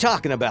idea what you're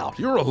talking about.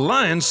 You're a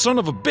lying son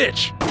of a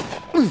bitch!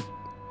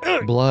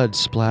 Blood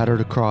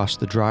splattered across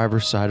the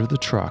driver's side of the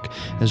truck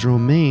as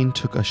Romaine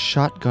took a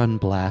shotgun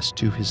blast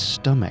to his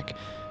stomach.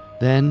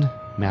 Then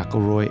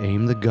McElroy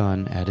aimed the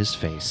gun at his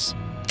face.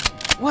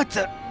 What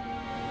the...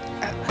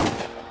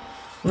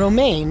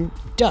 Romaine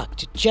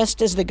ducked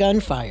just as the gun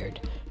fired,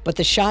 but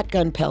the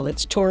shotgun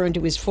pellets tore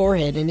into his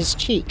forehead and his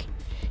cheek.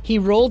 He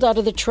rolled out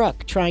of the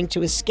truck, trying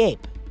to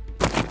escape.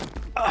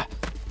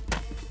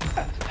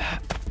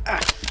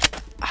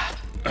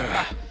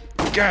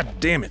 God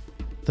damn it.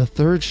 The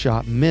third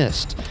shot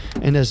missed,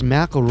 and as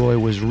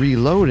McElroy was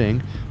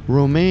reloading,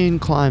 Romaine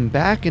climbed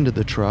back into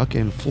the truck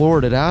and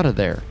floored it out of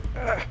there.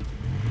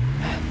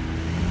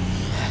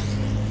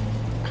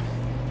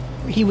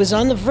 He was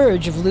on the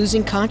verge of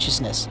losing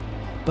consciousness,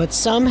 but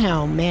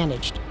somehow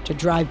managed to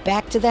drive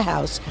back to the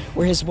house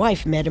where his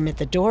wife met him at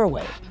the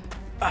doorway.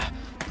 Oh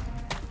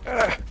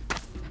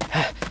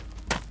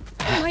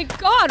my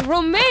God,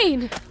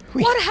 Romaine!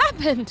 What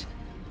happened?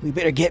 We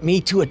better get me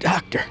to a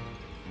doctor.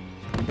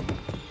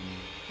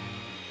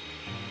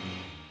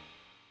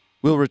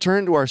 We'll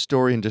return to our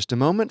story in just a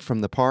moment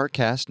from the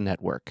Parcast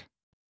Network.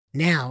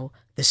 Now,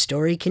 the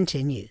story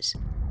continues.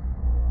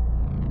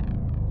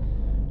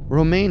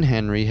 Romaine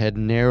Henry had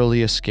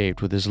narrowly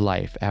escaped with his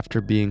life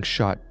after being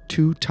shot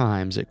 2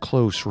 times at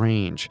close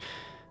range.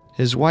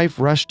 His wife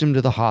rushed him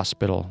to the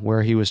hospital,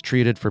 where he was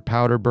treated for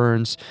powder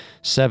burns,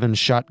 7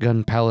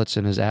 shotgun pellets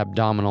in his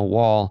abdominal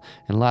wall,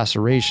 and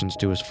lacerations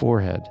to his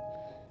forehead.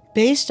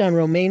 Based on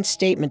Romaine's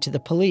statement to the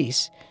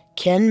police,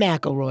 Ken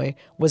McElroy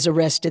was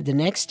arrested the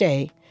next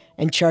day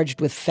and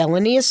charged with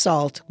felony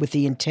assault with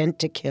the intent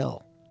to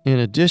kill. In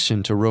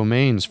addition to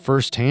Romaine's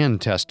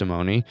first-hand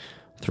testimony,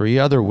 3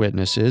 other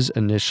witnesses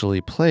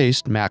initially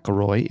placed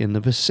McElroy in the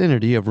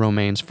vicinity of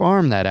Romaine's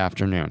farm that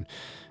afternoon.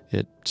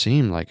 It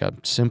seemed like a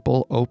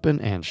simple open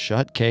and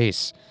shut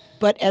case.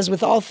 But as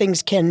with all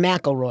things Ken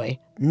McElroy,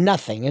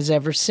 nothing is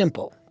ever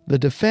simple. The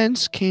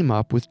defense came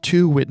up with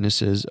 2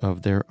 witnesses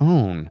of their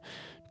own.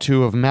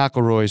 2 of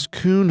McElroy's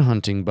coon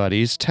hunting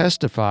buddies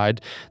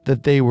testified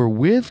that they were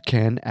with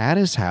Ken at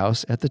his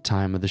house at the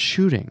time of the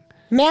shooting.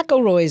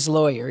 McElroy's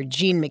lawyer,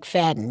 Gene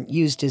McFadden,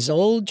 used his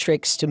old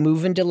tricks to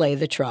move and delay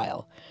the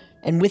trial.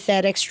 And with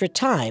that extra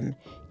time,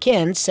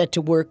 Ken set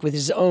to work with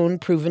his own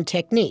proven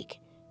technique,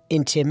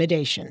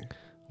 intimidation.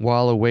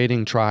 While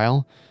awaiting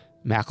trial,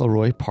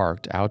 McElroy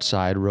parked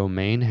outside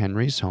Romaine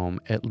Henry's home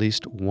at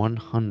least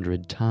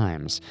 100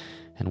 times.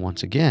 And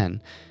once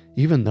again,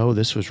 even though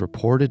this was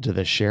reported to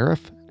the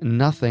sheriff,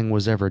 nothing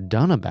was ever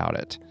done about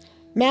it.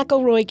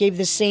 McElroy gave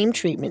the same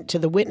treatment to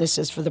the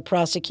witnesses for the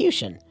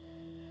prosecution.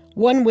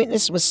 One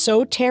witness was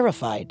so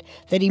terrified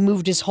that he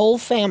moved his whole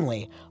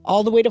family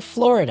all the way to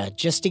Florida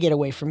just to get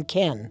away from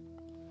Ken.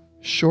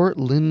 Short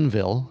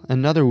Linville,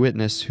 another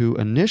witness who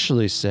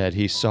initially said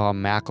he saw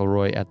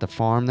McElroy at the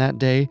farm that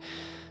day,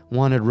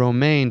 wanted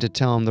Romaine to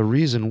tell him the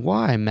reason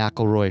why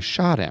McElroy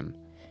shot him.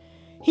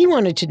 He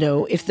wanted to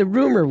know if the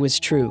rumor was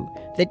true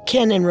that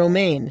Ken and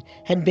Romaine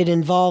had been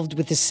involved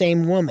with the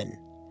same woman.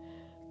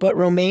 But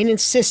Romaine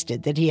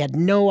insisted that he had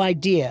no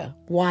idea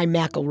why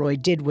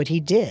McElroy did what he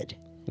did.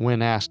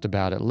 When asked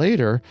about it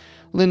later,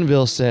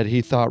 Linville said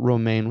he thought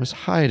Romaine was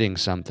hiding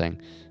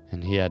something,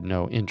 and he had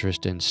no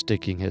interest in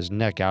sticking his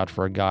neck out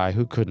for a guy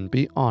who couldn't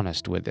be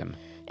honest with him.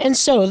 And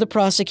so the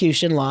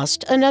prosecution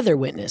lost another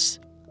witness.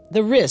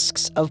 The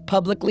risks of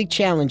publicly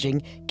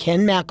challenging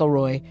Ken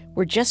McElroy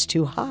were just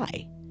too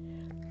high.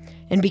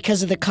 And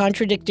because of the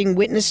contradicting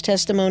witness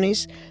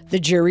testimonies, the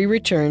jury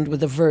returned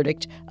with a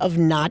verdict of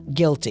not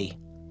guilty.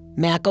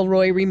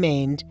 McElroy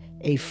remained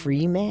a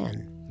free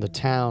man. The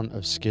town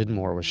of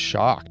Skidmore was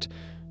shocked.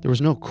 There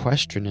was no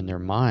question in their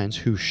minds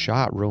who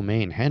shot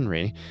Romaine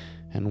Henry,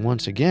 and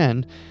once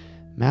again,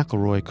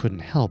 McElroy couldn't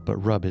help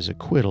but rub his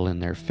acquittal in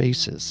their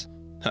faces.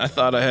 I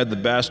thought I had the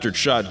bastard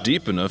shot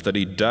deep enough that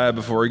he'd die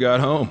before he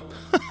got home.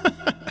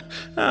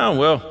 Oh,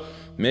 well,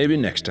 maybe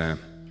next time.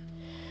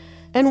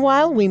 And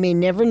while we may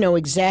never know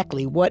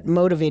exactly what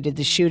motivated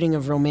the shooting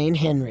of Romaine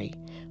Henry,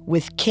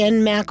 with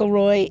Ken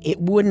McElroy, it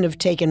wouldn't have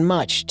taken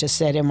much to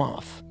set him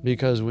off.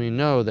 Because we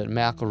know that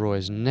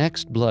McElroy's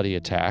next bloody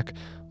attack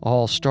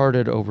all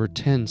started over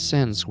 10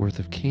 cents worth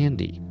of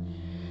candy.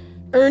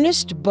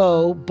 Ernest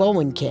Bo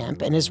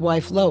Bowenkamp and his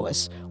wife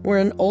Lois were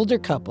an older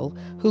couple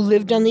who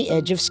lived on the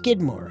edge of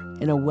Skidmore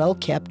in a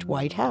well-kept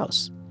white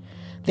house.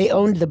 They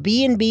owned the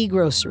B&B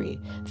grocery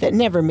that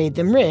never made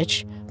them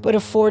rich, but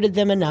afforded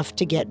them enough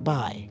to get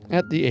by.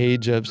 At the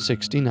age of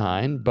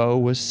 69, Bo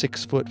was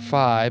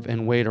 6'5"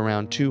 and weighed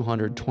around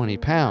 220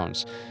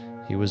 pounds.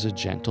 He was a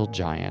gentle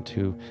giant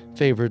who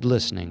favored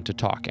listening to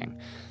talking.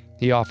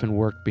 He often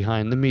worked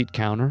behind the meat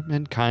counter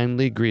and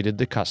kindly greeted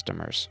the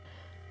customers.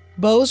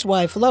 Bo's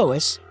wife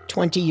Lois,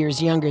 20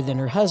 years younger than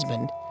her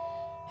husband,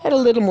 had a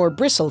little more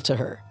bristle to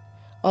her.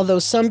 Although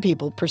some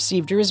people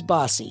perceived her as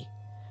bossy,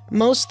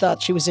 most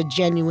thought she was a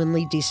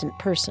genuinely decent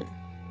person.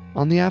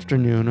 On the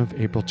afternoon of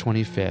April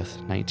 25th,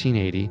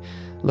 1980,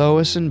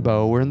 Lois and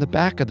Bo were in the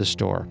back of the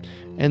store,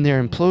 and their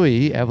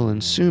employee,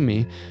 Evelyn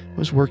Sumi,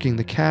 was working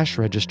the cash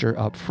register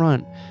up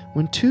front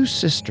when 2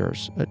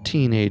 sisters, a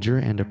teenager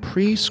and a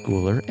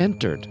preschooler,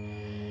 entered.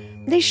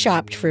 They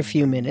shopped for a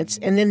few minutes,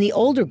 and then the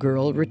older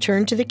girl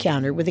returned to the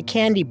counter with a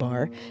candy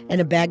bar and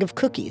a bag of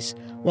cookies,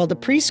 while the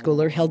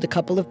preschooler held a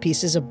couple of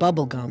pieces of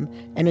bubble gum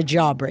and a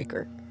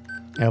jawbreaker.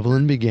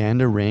 Evelyn began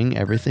to ring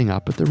everything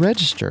up at the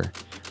register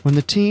when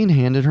the teen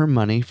handed her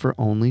money for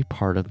only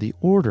part of the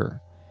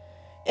order.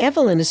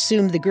 Evelyn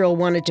assumed the girl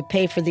wanted to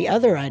pay for the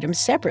other items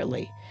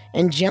separately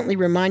and gently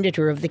reminded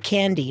her of the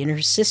candy in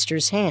her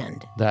sister's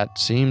hand. That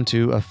seemed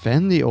to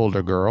offend the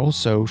older girl,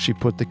 so she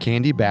put the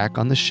candy back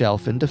on the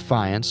shelf in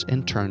defiance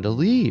and turned to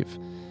leave.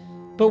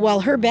 But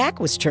while her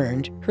back was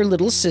turned, her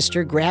little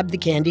sister grabbed the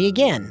candy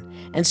again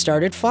and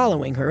started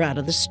following her out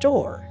of the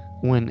store.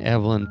 When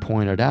Evelyn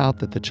pointed out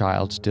that the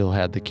child still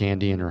had the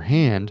candy in her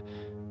hand,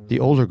 the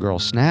older girl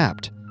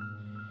snapped.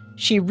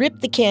 She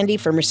ripped the candy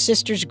from her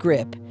sister's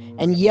grip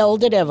and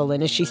yelled at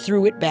Evelyn as she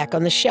threw it back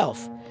on the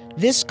shelf.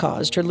 This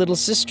caused her little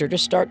sister to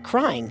start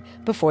crying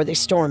before they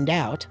stormed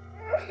out.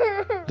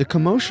 The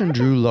commotion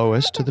drew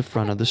Lois to the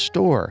front of the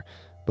store,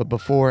 but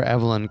before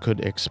Evelyn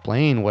could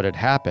explain what had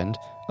happened,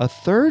 a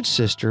third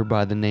sister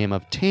by the name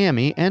of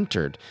Tammy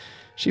entered.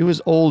 She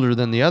was older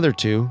than the other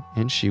 2,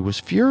 and she was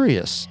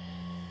furious.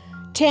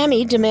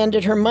 Tammy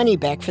demanded her money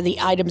back for the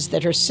items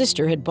that her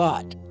sister had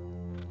bought.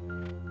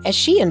 As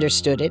she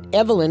understood it,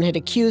 Evelyn had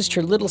accused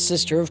her little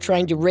sister of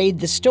trying to raid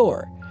the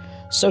store,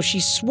 so she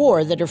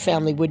swore that her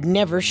family would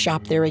never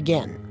shop there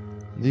again.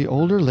 The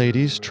older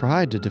ladies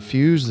tried to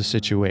defuse the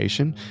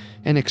situation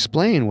and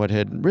explain what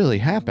had really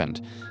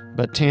happened,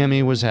 but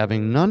Tammy was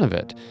having none of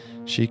it.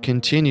 She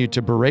continued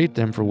to berate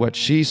them for what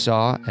she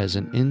saw as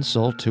an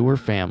insult to her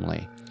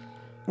family.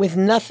 With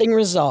nothing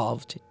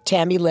resolved,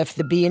 Tammy left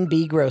the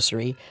B&B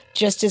grocery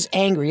just as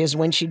angry as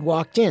when she'd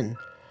walked in,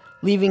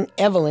 leaving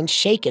Evelyn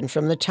shaken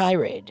from the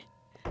tirade.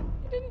 I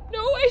didn't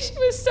know why she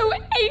was so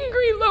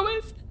angry,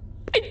 Lois.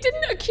 I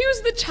didn't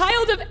accuse the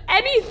child of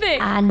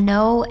anything. I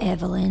know,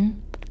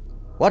 Evelyn.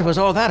 What was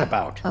all that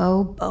about?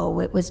 Oh,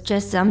 it was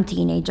just some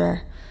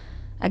teenager.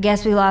 I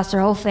guess we lost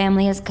our whole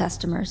family as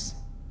customers.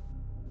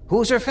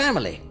 Who's her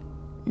family?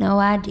 No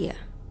idea.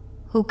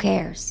 Who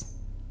cares?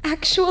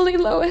 Actually,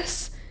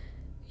 Lois,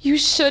 you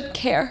should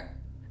care.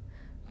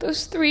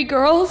 Those 3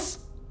 girls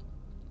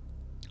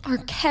are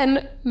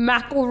Ken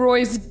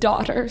McElroy's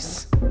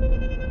daughters.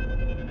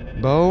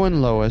 Bo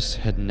and Lois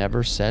had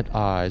never set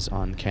eyes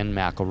on Ken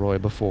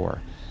McElroy before,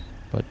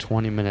 but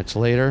 20 minutes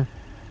later,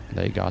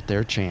 they got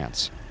their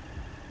chance.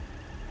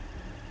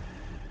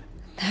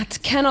 That's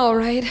Ken, all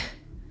right.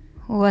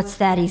 What's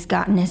that he's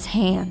got in his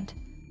hand?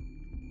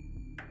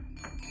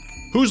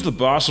 Who's the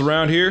boss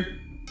around here?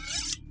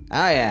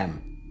 I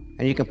am.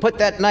 And you can put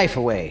that knife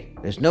away.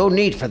 There's no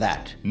need for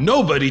that.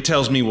 Nobody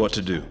tells me what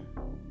to do.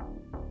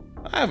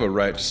 I have a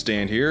right to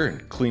stand here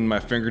and clean my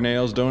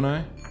fingernails, don't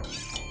I?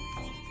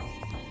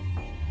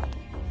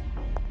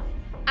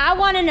 I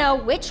want to know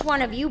which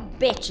one of you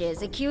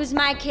bitches accused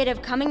my kid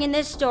of coming in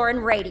this store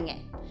and raiding it.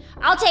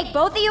 I'll take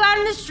both of you out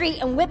in the street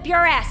and whip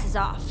your asses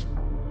off.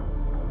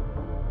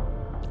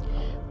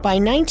 By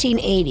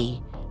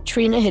 1980,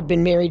 Trina had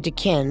been married to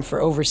Ken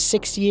for over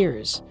 6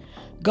 years.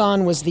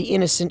 Gone was the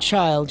innocent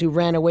child who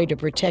ran away to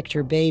protect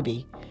her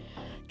baby.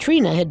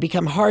 Trina had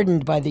become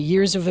hardened by the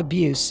years of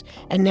abuse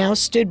and now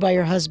stood by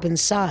her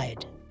husband's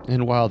side.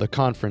 And while the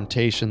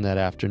confrontation that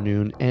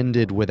afternoon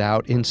ended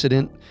without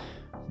incident,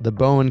 the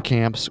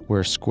Bowenkamps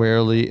were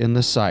squarely in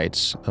the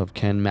sights of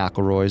Ken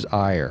McElroy's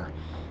ire,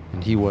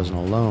 and he wasn't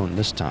alone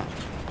this time.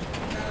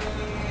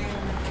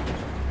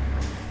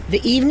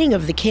 The evening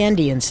of the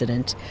candy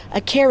incident, a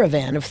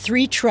caravan of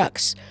 3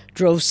 trucks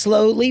drove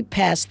slowly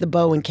past the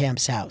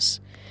Bowenkamps' house,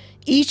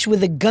 each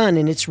with a gun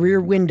in its rear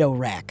window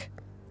rack.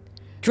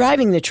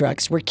 Driving the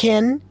trucks were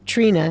Ken,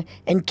 Trina,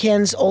 and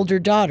Ken's older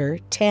daughter,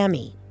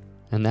 Tammy.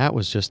 And that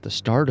was just the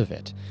start of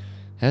it.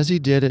 As he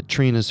did at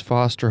Trina's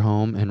foster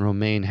home and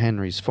Romaine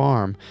Henry's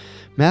farm,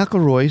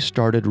 McElroy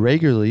started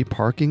regularly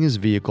parking his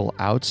vehicle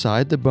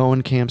outside the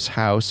Bowenkamps'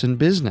 house and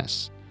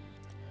business.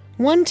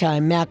 One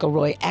time,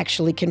 McElroy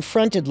actually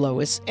confronted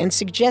Lois and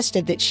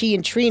suggested that she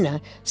and Trina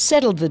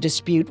settled the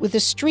dispute with a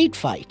street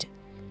fight.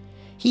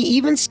 He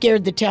even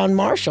scared the town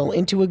marshal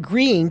into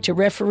agreeing to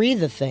referee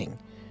the thing.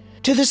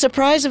 To the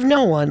surprise of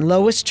no one,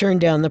 Lois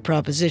turned down the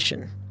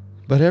proposition.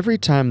 But every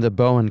time the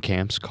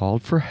Bowenkamps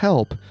called for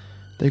help,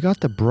 they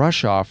got the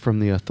brush off from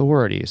the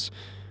authorities.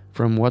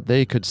 From what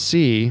they could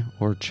see,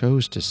 or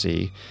chose to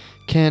see,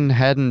 Ken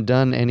hadn't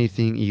done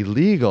anything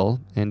illegal,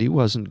 and he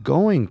wasn't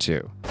going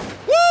to.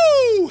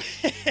 Woo!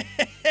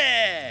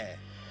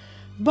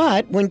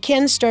 But when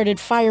Ken started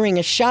firing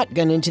a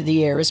shotgun into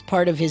the air as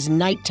part of his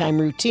nighttime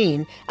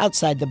routine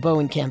outside the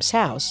Bowenkamps'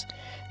 house,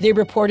 they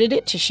reported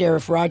it to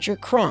Sheriff Roger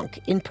Cronk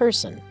in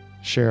person.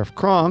 Sheriff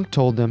Cronk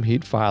told them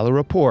he'd file a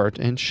report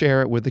and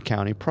share it with the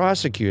county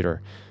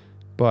prosecutor.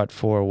 But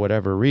for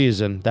whatever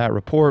reason, that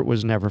report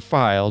was never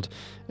filed,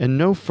 and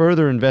no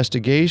further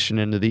investigation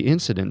into the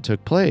incident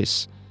took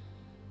place.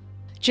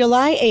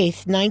 July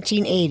 8th,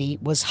 1980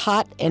 was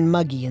hot and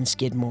muggy in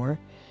Skidmore,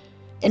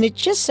 and it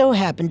just so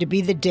happened to be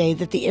the day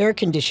that the air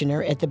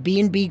conditioner at the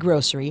B&B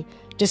grocery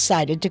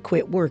decided to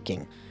quit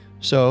working.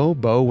 So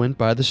Bo went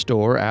by the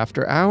store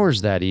after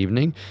hours that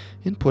evening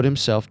and put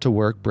himself to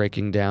work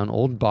breaking down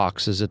old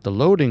boxes at the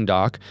loading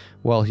dock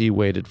while he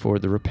waited for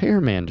the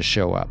repairman to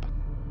show up.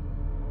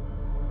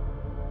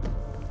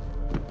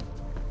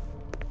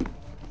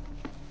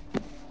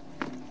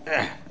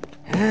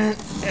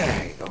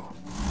 There you go.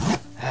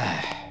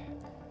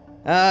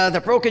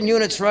 The broken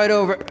unit's right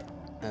over.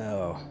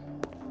 Oh,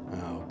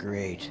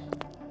 great.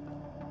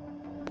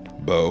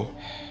 Bo,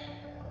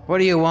 What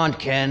do you want,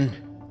 Ken?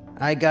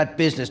 I got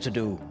business to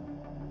do.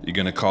 you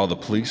gonna call the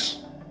police?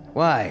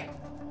 Why?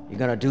 You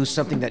gonna do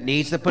something that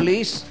needs the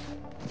police?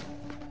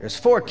 There's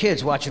 4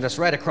 kids watching us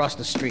right across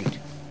the street.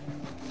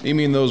 You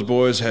mean those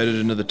boys headed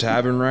into the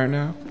tavern right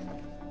now?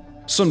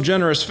 Some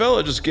generous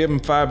fella just gave them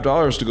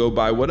 $5 to go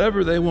buy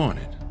whatever they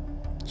wanted.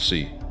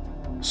 See,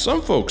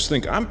 some folks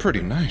think I'm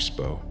pretty nice,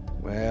 Bo.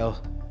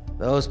 Well,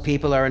 those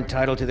people are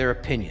entitled to their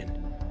opinion.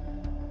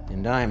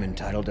 And I'm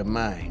entitled to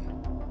mine.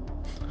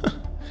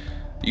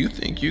 You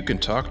think you can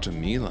talk to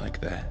me like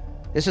that?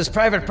 This is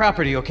private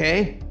property,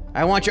 okay?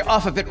 I want you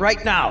off of it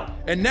right now.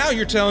 And now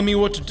you're telling me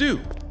what to do.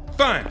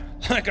 Fine,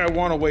 like I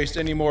want to waste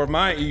any more of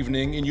my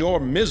evening in your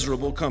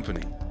miserable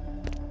company.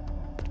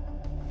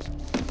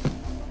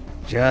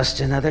 Just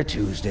another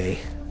Tuesday.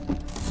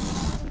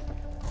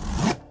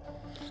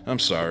 I'm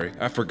sorry.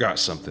 I forgot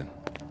something.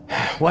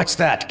 What's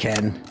that,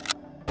 Ken?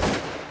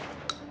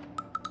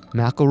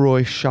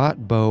 McElroy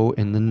shot Bo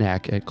in the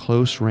neck at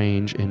close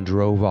range and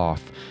drove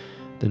off.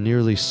 The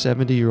nearly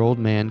 70-year-old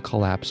man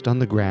collapsed on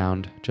the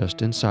ground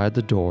just inside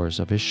the doors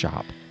of his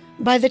shop.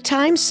 By the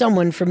time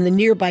someone from the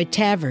nearby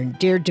tavern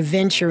dared to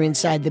venture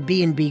inside the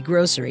B&B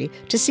grocery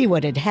to see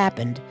what had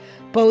happened,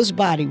 Bo's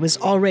body was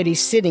already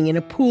sitting in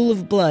a pool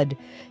of blood,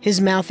 his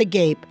mouth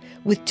agape,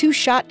 with 2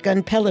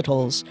 shotgun pellet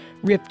holes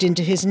ripped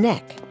into his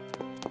neck.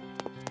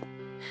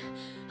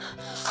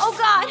 Oh,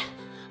 God!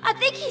 I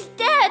think he's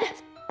dead!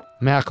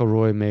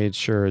 McElroy made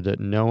sure that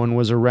no one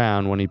was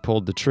around when he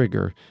pulled the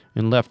trigger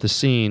and left the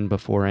scene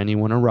before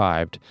anyone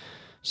arrived.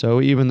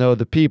 So even though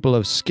the people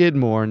of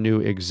Skidmore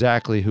knew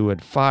exactly who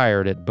had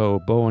fired at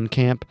Bo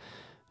Bowenkamp,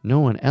 no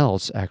one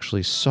else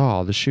actually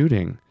saw the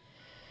shooting.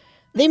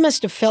 They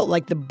must have felt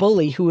like the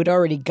bully who had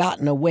already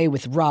gotten away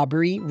with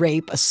robbery,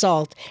 rape,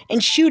 assault,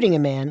 and shooting a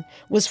man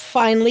was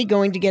finally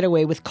going to get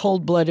away with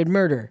cold-blooded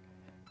murder.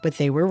 But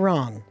they were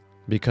wrong.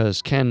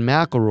 Because Ken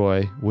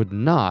McElroy would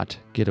not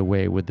get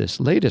away with this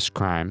latest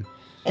crime.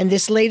 And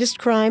this latest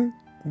crime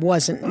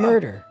wasn't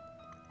murder.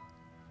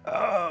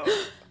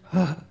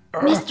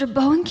 Mr.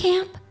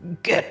 Bowenkamp?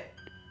 Get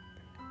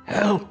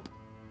help.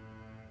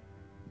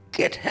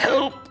 Get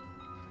help.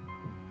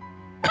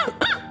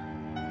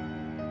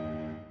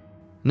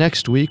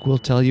 Next week, we'll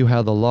tell you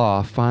how the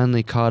law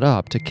finally caught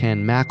up to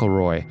Ken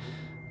McElroy,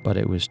 but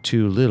it was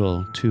too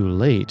little, too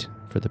late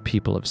for the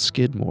people of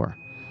Skidmore.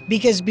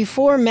 Because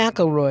before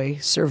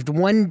McElroy served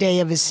 1 day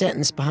of his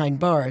sentence behind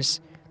bars,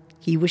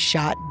 he was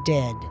shot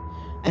dead.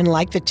 And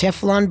like the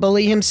Teflon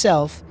bully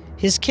himself,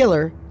 his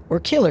killer, or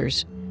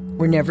killers,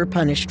 were never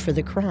punished for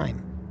the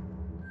crime.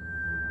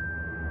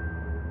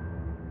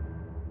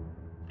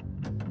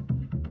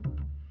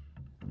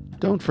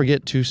 Don't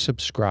forget to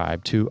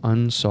subscribe to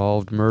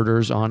Unsolved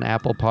Murders on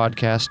Apple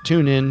Podcasts,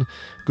 TuneIn,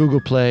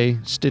 Google Play,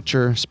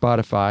 Stitcher,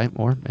 Spotify,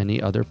 or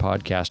any other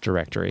podcast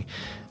directory.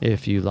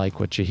 If you like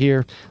what you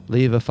hear,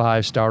 leave a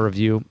 5-star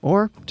review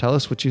or tell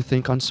us what you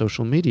think on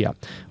social media.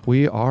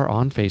 We are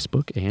on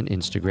Facebook and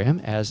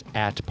Instagram as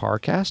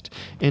 @Parcast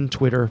and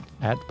Twitter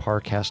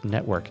 @Parcast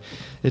Network.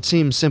 It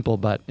seems simple,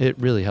 but it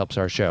really helps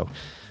our show.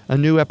 A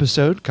new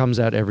episode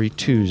comes out every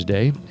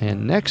Tuesday,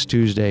 and next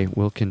Tuesday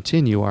we'll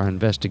continue our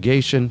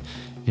investigation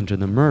into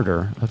the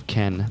murder of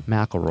Ken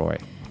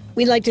McElroy.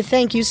 We'd like to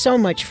thank you so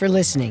much for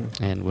listening.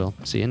 And we'll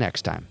see you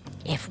next time.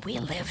 If we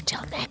live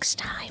till next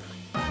time.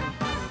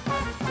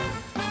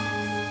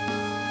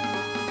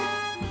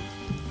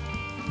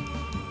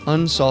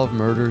 Unsolved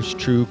Murders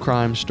True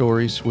Crime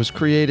Stories was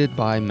created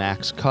by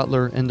Max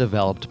Cutler and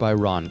developed by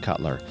Ron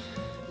Cutler.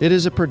 It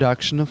is a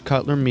production of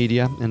Cutler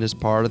Media and is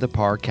part of the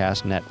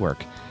Parcast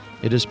Network.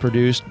 It is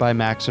produced by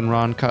Max and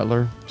Ron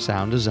Cutler,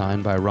 sound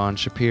design by Ron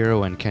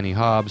Shapiro and Kenny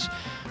Hobbs,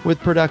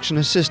 with production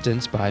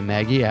assistance by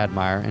Maggie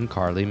Admire and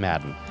Carly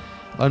Madden.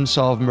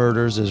 Unsolved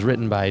Murders is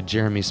written by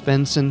Jeremy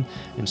Svensson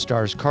and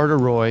stars Carter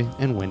Roy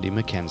and Wendy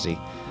McKenzie.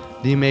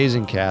 The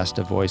amazing cast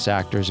of voice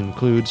actors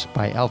includes,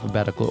 by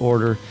alphabetical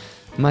order,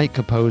 Mike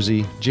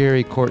Capozzi,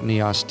 Jerry Courtney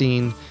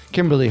Austin,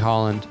 Kimberly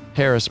Holland,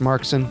 Harris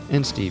Markson,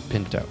 and Steve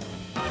Pinto.